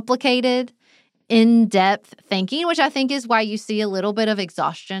complicated, in-depth thinking, which I think is why you see a little bit of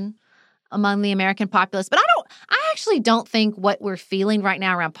exhaustion among the American populace. But I actually don't think what we're feeling right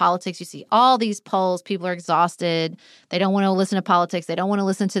now around politics, you see all these polls, people are exhausted. They don't want to listen to politics. They don't want to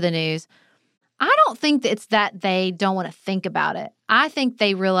listen to the news. I don't think that it's that they don't want to think about it. I think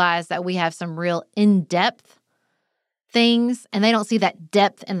they realize that we have some real in-depth things, and they don't see that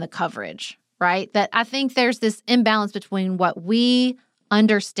depth in the coverage, right? That I think there's this imbalance between what we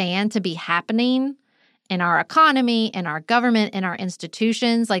understand to be happening in our economy, in our government, in our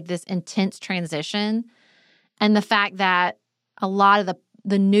institutions, like this intense transition, and the fact that a lot of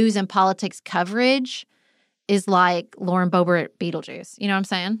the news and politics coverage is like Lauren Boebert at Beetlejuice. You know what I'm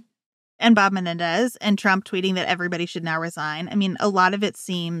saying? And Bob Menendez and Trump tweeting that everybody should now resign. I mean, a lot of it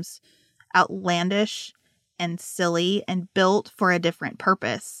seems outlandish and silly and built for a different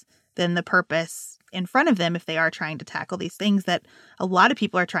purpose than the purpose in front of them if they are trying to tackle these things that a lot of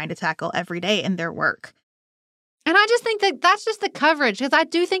people are trying to tackle every day in their work. And I just think that that's just the coverage, because I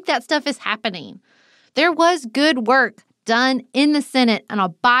do think that stuff is happening. There was good work done in the Senate on a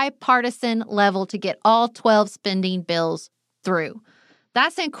bipartisan level to get all 12 spending bills through.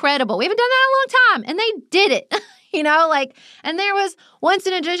 That's incredible. We haven't done that in a long time, and they did it. And there was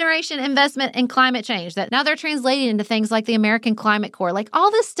once-in-a-generation investment in climate change that now they're translating into things like the American Climate Corps. Like, all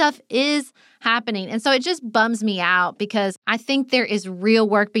this stuff is happening. And so it just bums me out, because I think there is real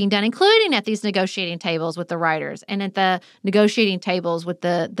work being done, including at these negotiating tables with the writers and at the negotiating tables with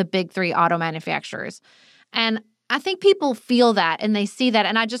the big three auto manufacturers. And I think people feel that and they see that.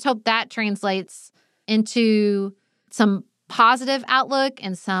 And I just hope that translates into some positive outlook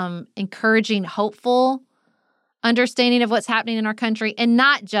and some encouraging, hopeful understanding of what's happening in our country, and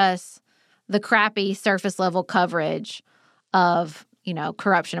not just the crappy surface level coverage of,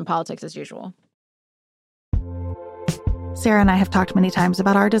 corruption and politics as usual. Sarah and I have talked many times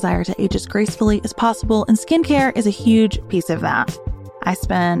about our desire to age as gracefully as possible, and skincare is a huge piece of that. I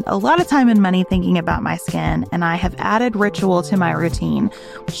spend a lot of time and money thinking about my skin, and I have added Ritual to my routine,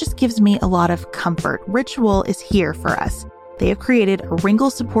 which just gives me a lot of comfort. Ritual is here for us. They have created a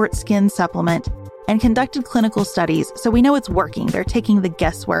wrinkle support skin supplement and conducted clinical studies, so we know it's working. They're taking the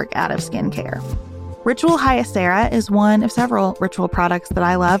guesswork out of skincare. Ritual Hyacera is one of several Ritual products that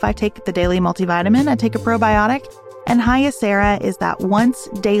I love. I take the daily multivitamin, I take a probiotic, and Hyacera is that once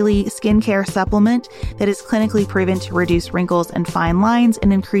daily skincare supplement that is clinically proven to reduce wrinkles and fine lines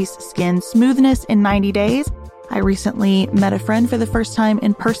and increase skin smoothness in 90 days. I recently met a friend for the first time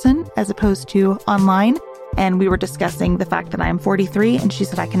in person as opposed to online, and we were discussing the fact that I am 43, and she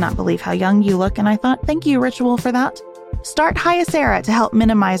said, "I cannot believe how young you look." And I thought, thank you, Ritual, for that. Start Hyacera to help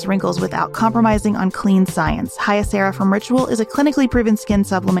minimize wrinkles without compromising on clean science. Hyacera from Ritual is a clinically proven skin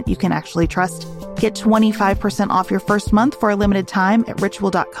supplement you can actually trust. Get 25% off your first month for a limited time at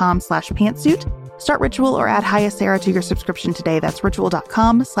ritual.com/pantsuit. Start Ritual or add Hyacera to your subscription today. That's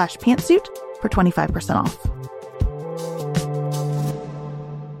ritual.com/pantsuit for 25% off.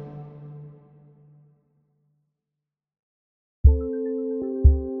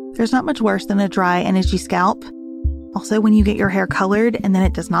 There's not much worse than a dry and itchy scalp. Also, when you get your hair colored and then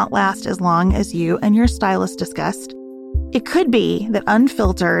it does not last as long as you and your stylist discussed. It could be that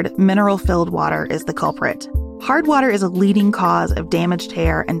unfiltered, mineral-filled water is the culprit. Hard water is a leading cause of damaged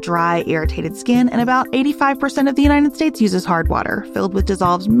hair and dry, irritated skin, and about 85% of the United States uses hard water, filled with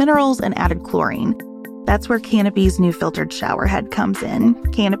dissolved minerals and added chlorine. That's where Canopy's new filtered shower head comes in.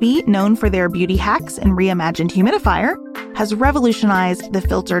 Canopy, known for their beauty hacks and reimagined humidifier, has revolutionized the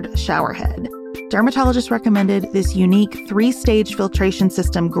filtered shower head. Dermatologists recommended this unique 3-stage filtration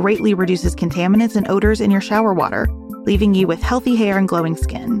system greatly reduces contaminants and odors in your shower water, leaving you with healthy hair and glowing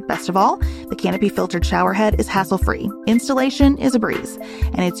skin. Best of all, the Canopy filtered shower head is hassle-free. Installation is a breeze,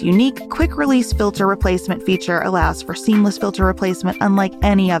 and its unique quick-release filter replacement feature allows for seamless filter replacement unlike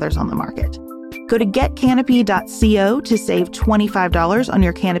any others on the market. Go to getcanopy.co to save $25 on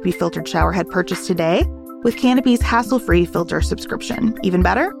your Canopy filtered shower head purchase today with Canopy's hassle-free filter subscription. Even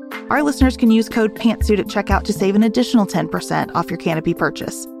better, our listeners can use code PANTSUIT at checkout to save an additional 10% off your Canopy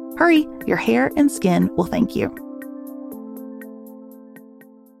purchase. Hurry, your hair and skin will thank you.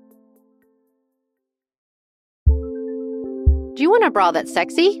 Do you want a bra that's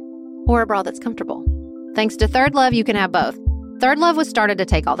sexy or a bra that's comfortable? Thanks to Third Love, you can have both. Third Love was started to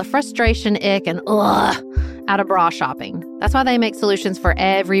take all the frustration, ick, and ugh out of bra shopping. That's why they make solutions for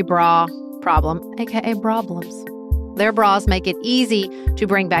every bra problem, aka problems. Their bras make it easy to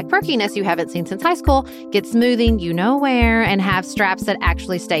bring back perkiness you haven't seen since high school, get smoothing you know where, and have straps that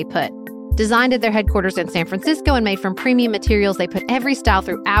actually stay put. Designed at their headquarters in San Francisco and made from premium materials, they put every style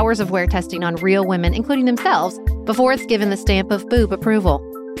through hours of wear testing on real women, including themselves, before it's given the stamp of boob approval.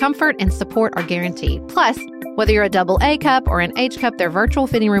 Comfort and support are guaranteed. Plus, whether you're a double A cup or an H cup, their virtual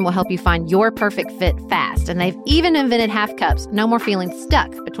fitting room will help you find your perfect fit fast. And they've even invented half cups. No more feeling stuck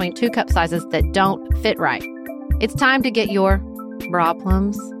between 2 cup sizes that don't fit right. It's time to get your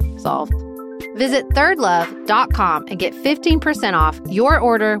problems solved. Visit thirdlove.com and get 15% off your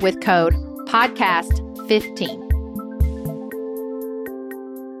order with code podcast15.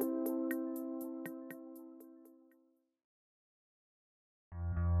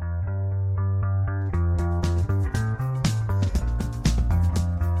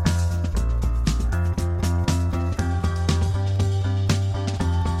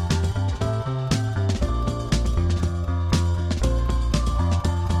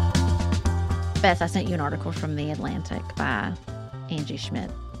 Beth, I sent you an article from The Atlantic by Angie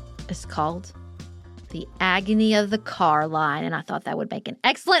Schmidt. It's called The Agony of the Car Line, and I thought that would make an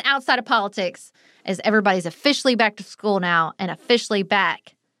excellent outside of politics as everybody's officially back to school now and officially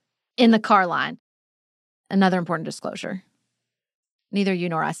back in the car line. Another important disclosure. Neither you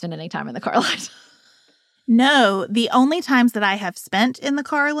nor I spend any time in the car line. No, the only times that I have spent in the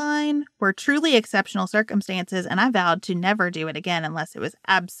car line were truly exceptional circumstances, and I vowed to never do it again unless it was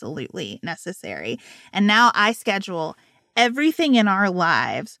absolutely necessary. And now I schedule everything in our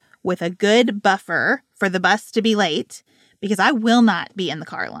lives with a good buffer for the bus to be late because I will not be in the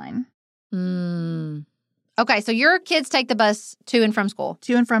car line. Okay, so your kids take the bus to and from school?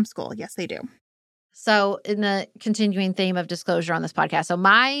 To and from school, yes, they do. So in the continuing theme of disclosure on this podcast, so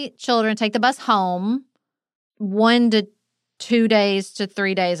my children take the bus home 1 to 2 days to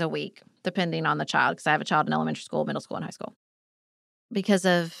 3 days a week, depending on the child, because I have a child in elementary school, middle school, and high school. Because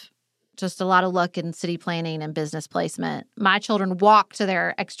of just a lot of luck in city planning and business placement, my children walk to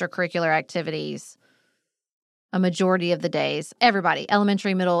their extracurricular activities a majority of the days. Everybody,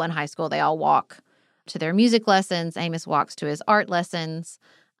 elementary, middle, and high school, they all walk to their music lessons. Amos walks to his art lessons.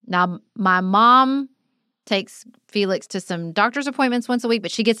 Now, my mom takes Felix to some doctor's appointments once a week,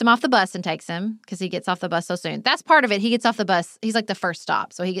 but she gets him off the bus and takes him because he gets off the bus so soon. That's part of it. He gets off the bus. He's like the first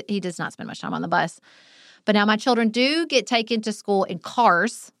stop, so he does not spend much time on the bus. But now my children do get taken to school in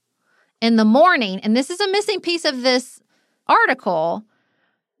cars in the morning, and this is a missing piece of this article,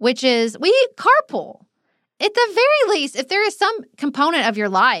 which is we carpool. At the very least, if there is some component of your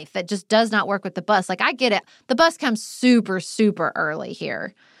life that just does not work with the bus, like I get it. The bus comes super, super early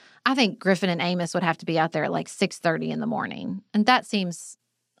here. I think Griffin and Amos would have to be out there at like 6:30 in the morning. And that seems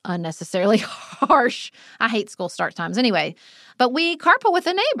unnecessarily harsh. I hate school start times anyway. But we carpool with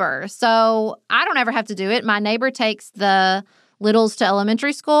a neighbor. So I don't ever have to do it. My neighbor takes the littles to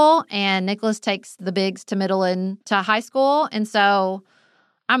elementary school and Nicholas takes the bigs to middle and to high school. And so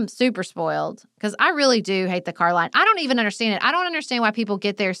I'm super spoiled because I really do hate the car line. I don't even understand it. I don't understand why people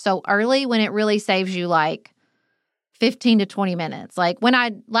get there so early when it really saves you like 15 to 20 minutes. Like when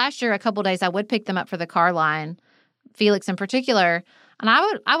last year, a couple days, I would pick them up for the car line, Felix in particular, and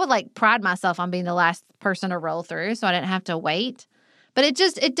I would like pride myself on being the last person to roll through so I didn't have to wait. But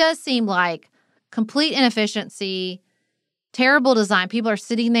it does seem like complete inefficiency, terrible design. People are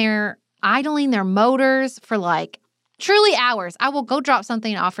sitting there idling their motors for like truly hours. I will go drop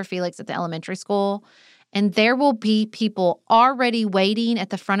something off for Felix at the elementary school, and there will be people already waiting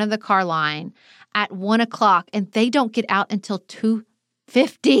at the front of the car line at 1:00, and they don't get out until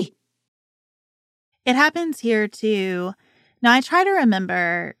 2:50. It happens here too. Now, I try to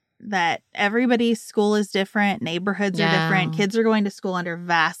remember that everybody's school is different. Neighborhoods are different. Kids are going to school under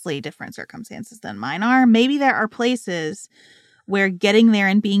vastly different circumstances than mine are. Maybe there are places where getting there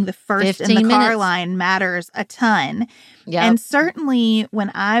and being the first in the 15 car minutes. line matters a ton. Yep. And certainly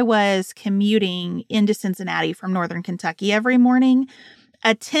when I was commuting into Cincinnati from Northern Kentucky every morning,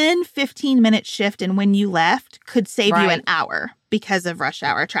 a 10, 15-minute shift in when you left could save you Right. an hour because of rush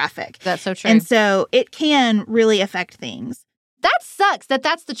hour traffic. That's so true. And so it can really affect things. That sucks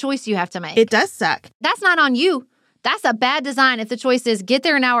that's the choice you have to make. It does suck. That's not on you. That's a bad design if the choice is get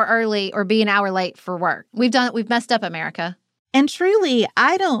there an hour early or be an hour late for work. We've messed up, America. And truly,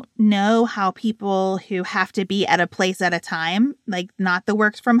 I don't know how people who have to be at a place at a time, like not the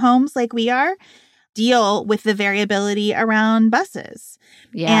works from homes like we are, deal with the variability around buses.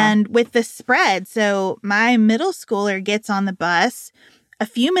 Yeah. And with the spread, so my middle schooler gets on the bus a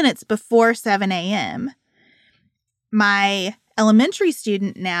few minutes before 7 a.m. My elementary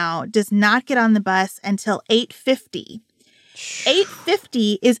student now does not get on the bus until 8:50.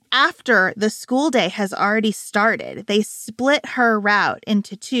 8:50 is after the school day has already started. They split her route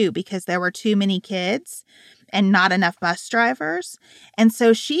into two because there were too many kids and not enough bus drivers. And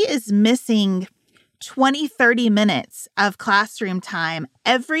so she is missing 20, 30 minutes of classroom time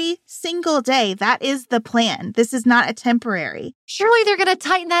every single day. That is the plan. This is not a temporary. Surely they're going to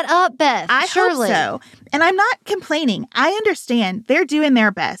tighten that up, Beth. I Surely. hope so. And I'm not complaining. I understand. They're doing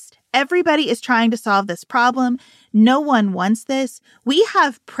their best. Everybody is trying to solve this problem. No one wants this. We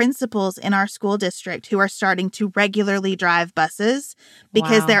have principals in our school district who are starting to regularly drive buses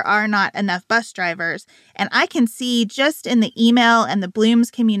because Wow. there are not enough bus drivers. And I can see just in the email and the Bloom's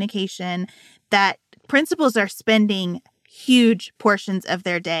communication that principals are spending huge portions of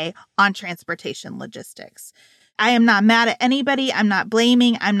their day on transportation logistics. I am not mad at anybody. I'm not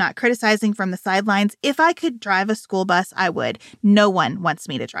blaming. I'm not criticizing from the sidelines. If I could drive a school bus, I would. No one wants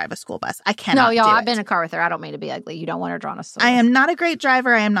me to drive a school bus. I cannot No, y'all, do I've it. been in a car with her. I don't mean to be ugly. You don't want her drawn a sword. I am not a great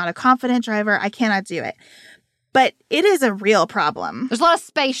driver. I am not a confident driver. I cannot do it. But it is a real problem. There's a lot of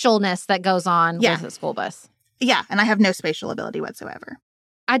spatialness that goes on Yeah. with a school bus. Yeah, and I have no spatial ability whatsoever.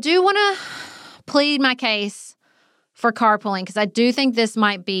 I do want to plead my case for carpooling because I do think this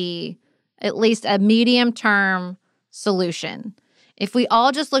might be at least a medium-term solution. If we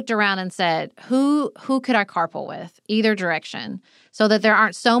all just looked around and said, who could I carpool with, either direction, so that there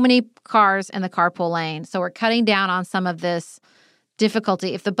aren't so many cars in the carpool lane. So we're cutting down on some of this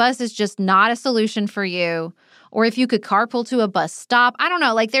difficulty. If the bus is just not a solution for you, or if you could carpool to a bus stop, I don't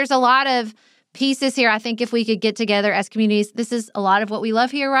know. Like there's a lot of pieces here. I think if we could get together as communities, this is a lot of what we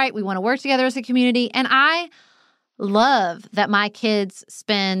love here, right? We want to work together as a community. And I love that my kids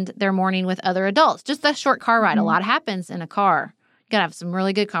spend their morning with other adults. Just that short car ride. A lot happens in a car. You gotta have some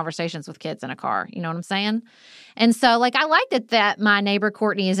really good conversations with kids in a car. You know what I'm saying? And so, like, I like that my neighbor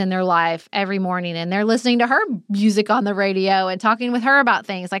Courtney is in their life every morning and they're listening to her music on the radio and talking with her about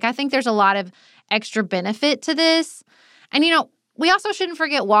things. Like, I think there's a lot of extra benefit to this. And, you know, we also shouldn't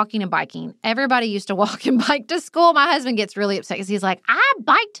forget walking and biking. Everybody used to walk and bike to school. My husband gets really upset because he's like, I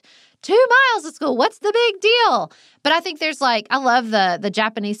biked 2 miles to school. What's the big deal? But I think there's like, I love the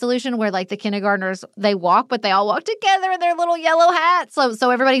Japanese solution where like the kindergartners, they walk, but they all walk together in their little yellow hats. So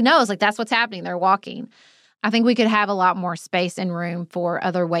everybody knows like that's what's happening. They're walking. I think we could have a lot more space and room for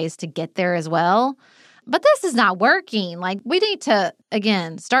other ways to get there as well. But this is not working. Like we need to,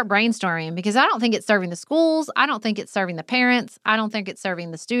 again, start brainstorming because I don't think it's serving the schools. I don't think it's serving the parents. I don't think it's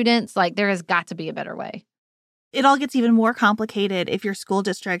serving the students. Like there has got to be a better way. It all gets even more complicated if your school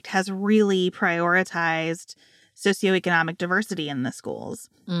district has really prioritized socioeconomic diversity in the schools.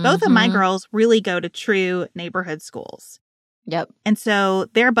 Both of my girls really go to true neighborhood schools. Yep. And so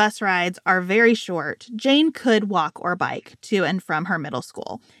their bus rides are very short. Jane could walk or bike to and from her middle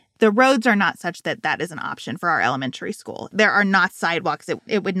school. The roads are not such that that is an option for our elementary school. There are not sidewalks.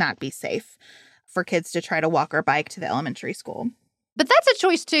 It would not be safe for kids to try to walk or bike to the elementary school. But that's a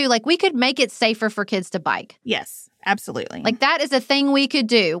choice too. Like we could make it safer for kids to bike. Yes, absolutely. Like that is a thing we could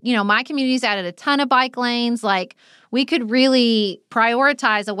do. You know, my community's added a ton of bike lanes. Like we could really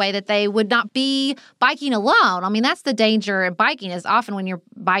prioritize a way that they would not be biking alone. I mean, that's the danger in biking is often when you're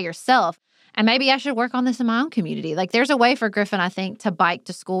by yourself. And maybe I should work on this in my own community. Like there's a way for Griffin, I think, to bike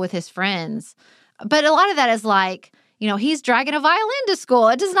to school with his friends. But a lot of that is like, you know, he's dragging a violin to school.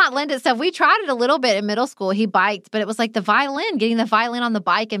 It does not lend itself. We tried it a little bit in middle school. He biked, but it was like the violin, getting the violin on the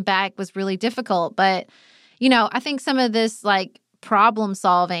bike and back was really difficult. But, you know, I think some of this like problem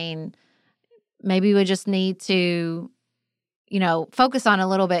solving, maybe we just need to, you know, focus on a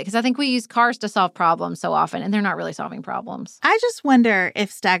little bit because I think we use cars to solve problems so often and they're not really solving problems. I just wonder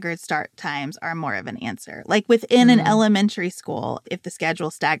if staggered start times are more of an answer. Like within an elementary school, if the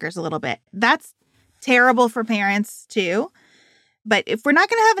schedule staggers a little bit, that's terrible for parents too. But if we're not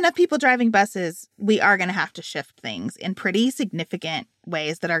going to have enough people driving buses, we are going to have to shift things in pretty significant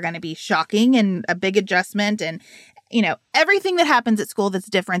ways that are going to be shocking and a big adjustment. And, you know, everything that happens at school that's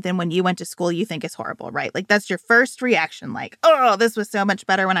different than when you went to school, you think is horrible, right? Like, that's your first reaction, like, oh, this was so much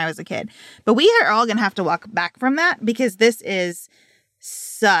better when I was a kid. But we are all going to have to walk back from that because this is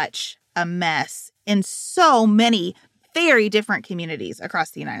such a mess in so many very different communities across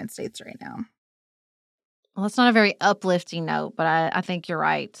the United States right now. Well, it's not a very uplifting note, but I think you're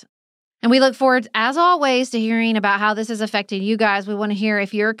right. And we look forward, as always, to hearing about how this is affecting you guys. We want to hear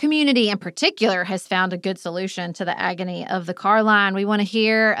if your community in particular has found a good solution to the agony of the car line. We want to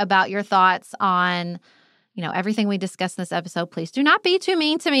hear about your thoughts on, you know, everything we discussed in this episode. Please do not be too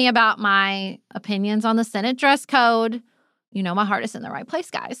mean to me about my opinions on the Senate dress code. You know, my heart is in the right place,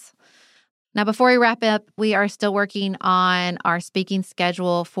 guys. Now, before we wrap up, we are still working on our speaking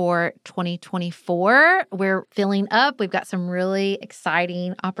schedule for 2024. We're filling up. We've got some really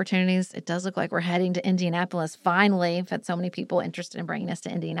exciting opportunities. It does look like we're heading to Indianapolis finally. We've had so many people interested in bringing us to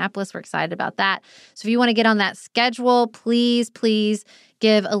Indianapolis. We're excited about that. So if you want to get on that schedule, please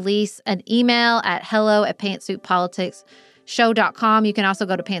give Elise an email at hello@pantsuitpoliticsshow.com. You can also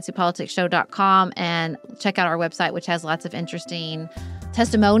go to pantsuitpoliticsshow.com and check out our website, which has lots of interesting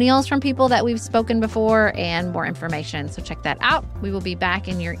testimonials from people that we've spoken before and more information. So check that out. We will be back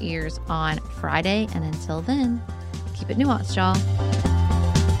in your ears on Friday. And until then, keep it nuanced, y'all.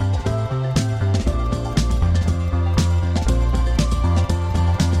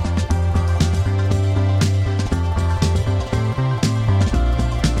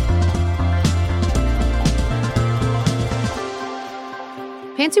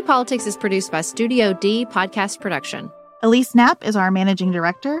 Pantsuit Politics is produced by Studio D Podcast Production. Elise Knapp is our managing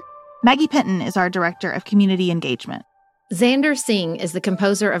director. Maggie Penton is our director of community engagement. Xander Singh is the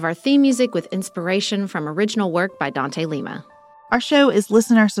composer of our theme music with inspiration from original work by Dante Lima. Our show is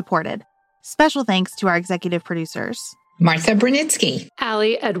listener supported. Special thanks to our executive producers: Martha Brunitsky,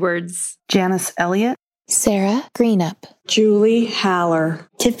 Allie Edwards, Janice Elliott, Sarah Greenup, Julie Haller,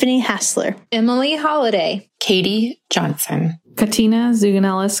 Tiffany Hassler, Emily Holiday, Katie Johnson, Katina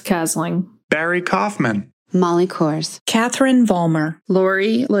Zuganellis-Kasling, Barry Kaufman, Molly Kors, Catherine Vollmer,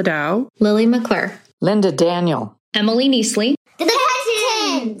 Lori Ladow, Lily McClure, Linda Daniel, Emily Neasley, The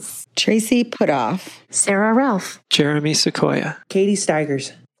Hutchins, Tracy Putoff, Sarah Ralph, Jeremy Sequoia, Katie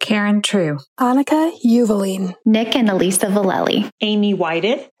Steigers, Karen True, Annika Uvaline, Nick and Elisa Valelli, Amy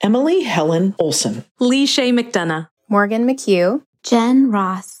Whited, Emily Helen Olson, Lee Shea McDonough, Morgan McHugh, Jen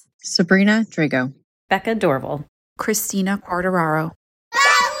Ross, Sabrina Drago, Becca Dorval, Christina Quartararo,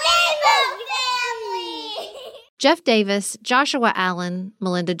 Jeff Davis, Joshua Allen,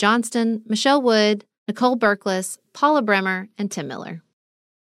 Melinda Johnston, Michelle Wood, Nicole Berkless, Paula Bremer, and Tim Miller.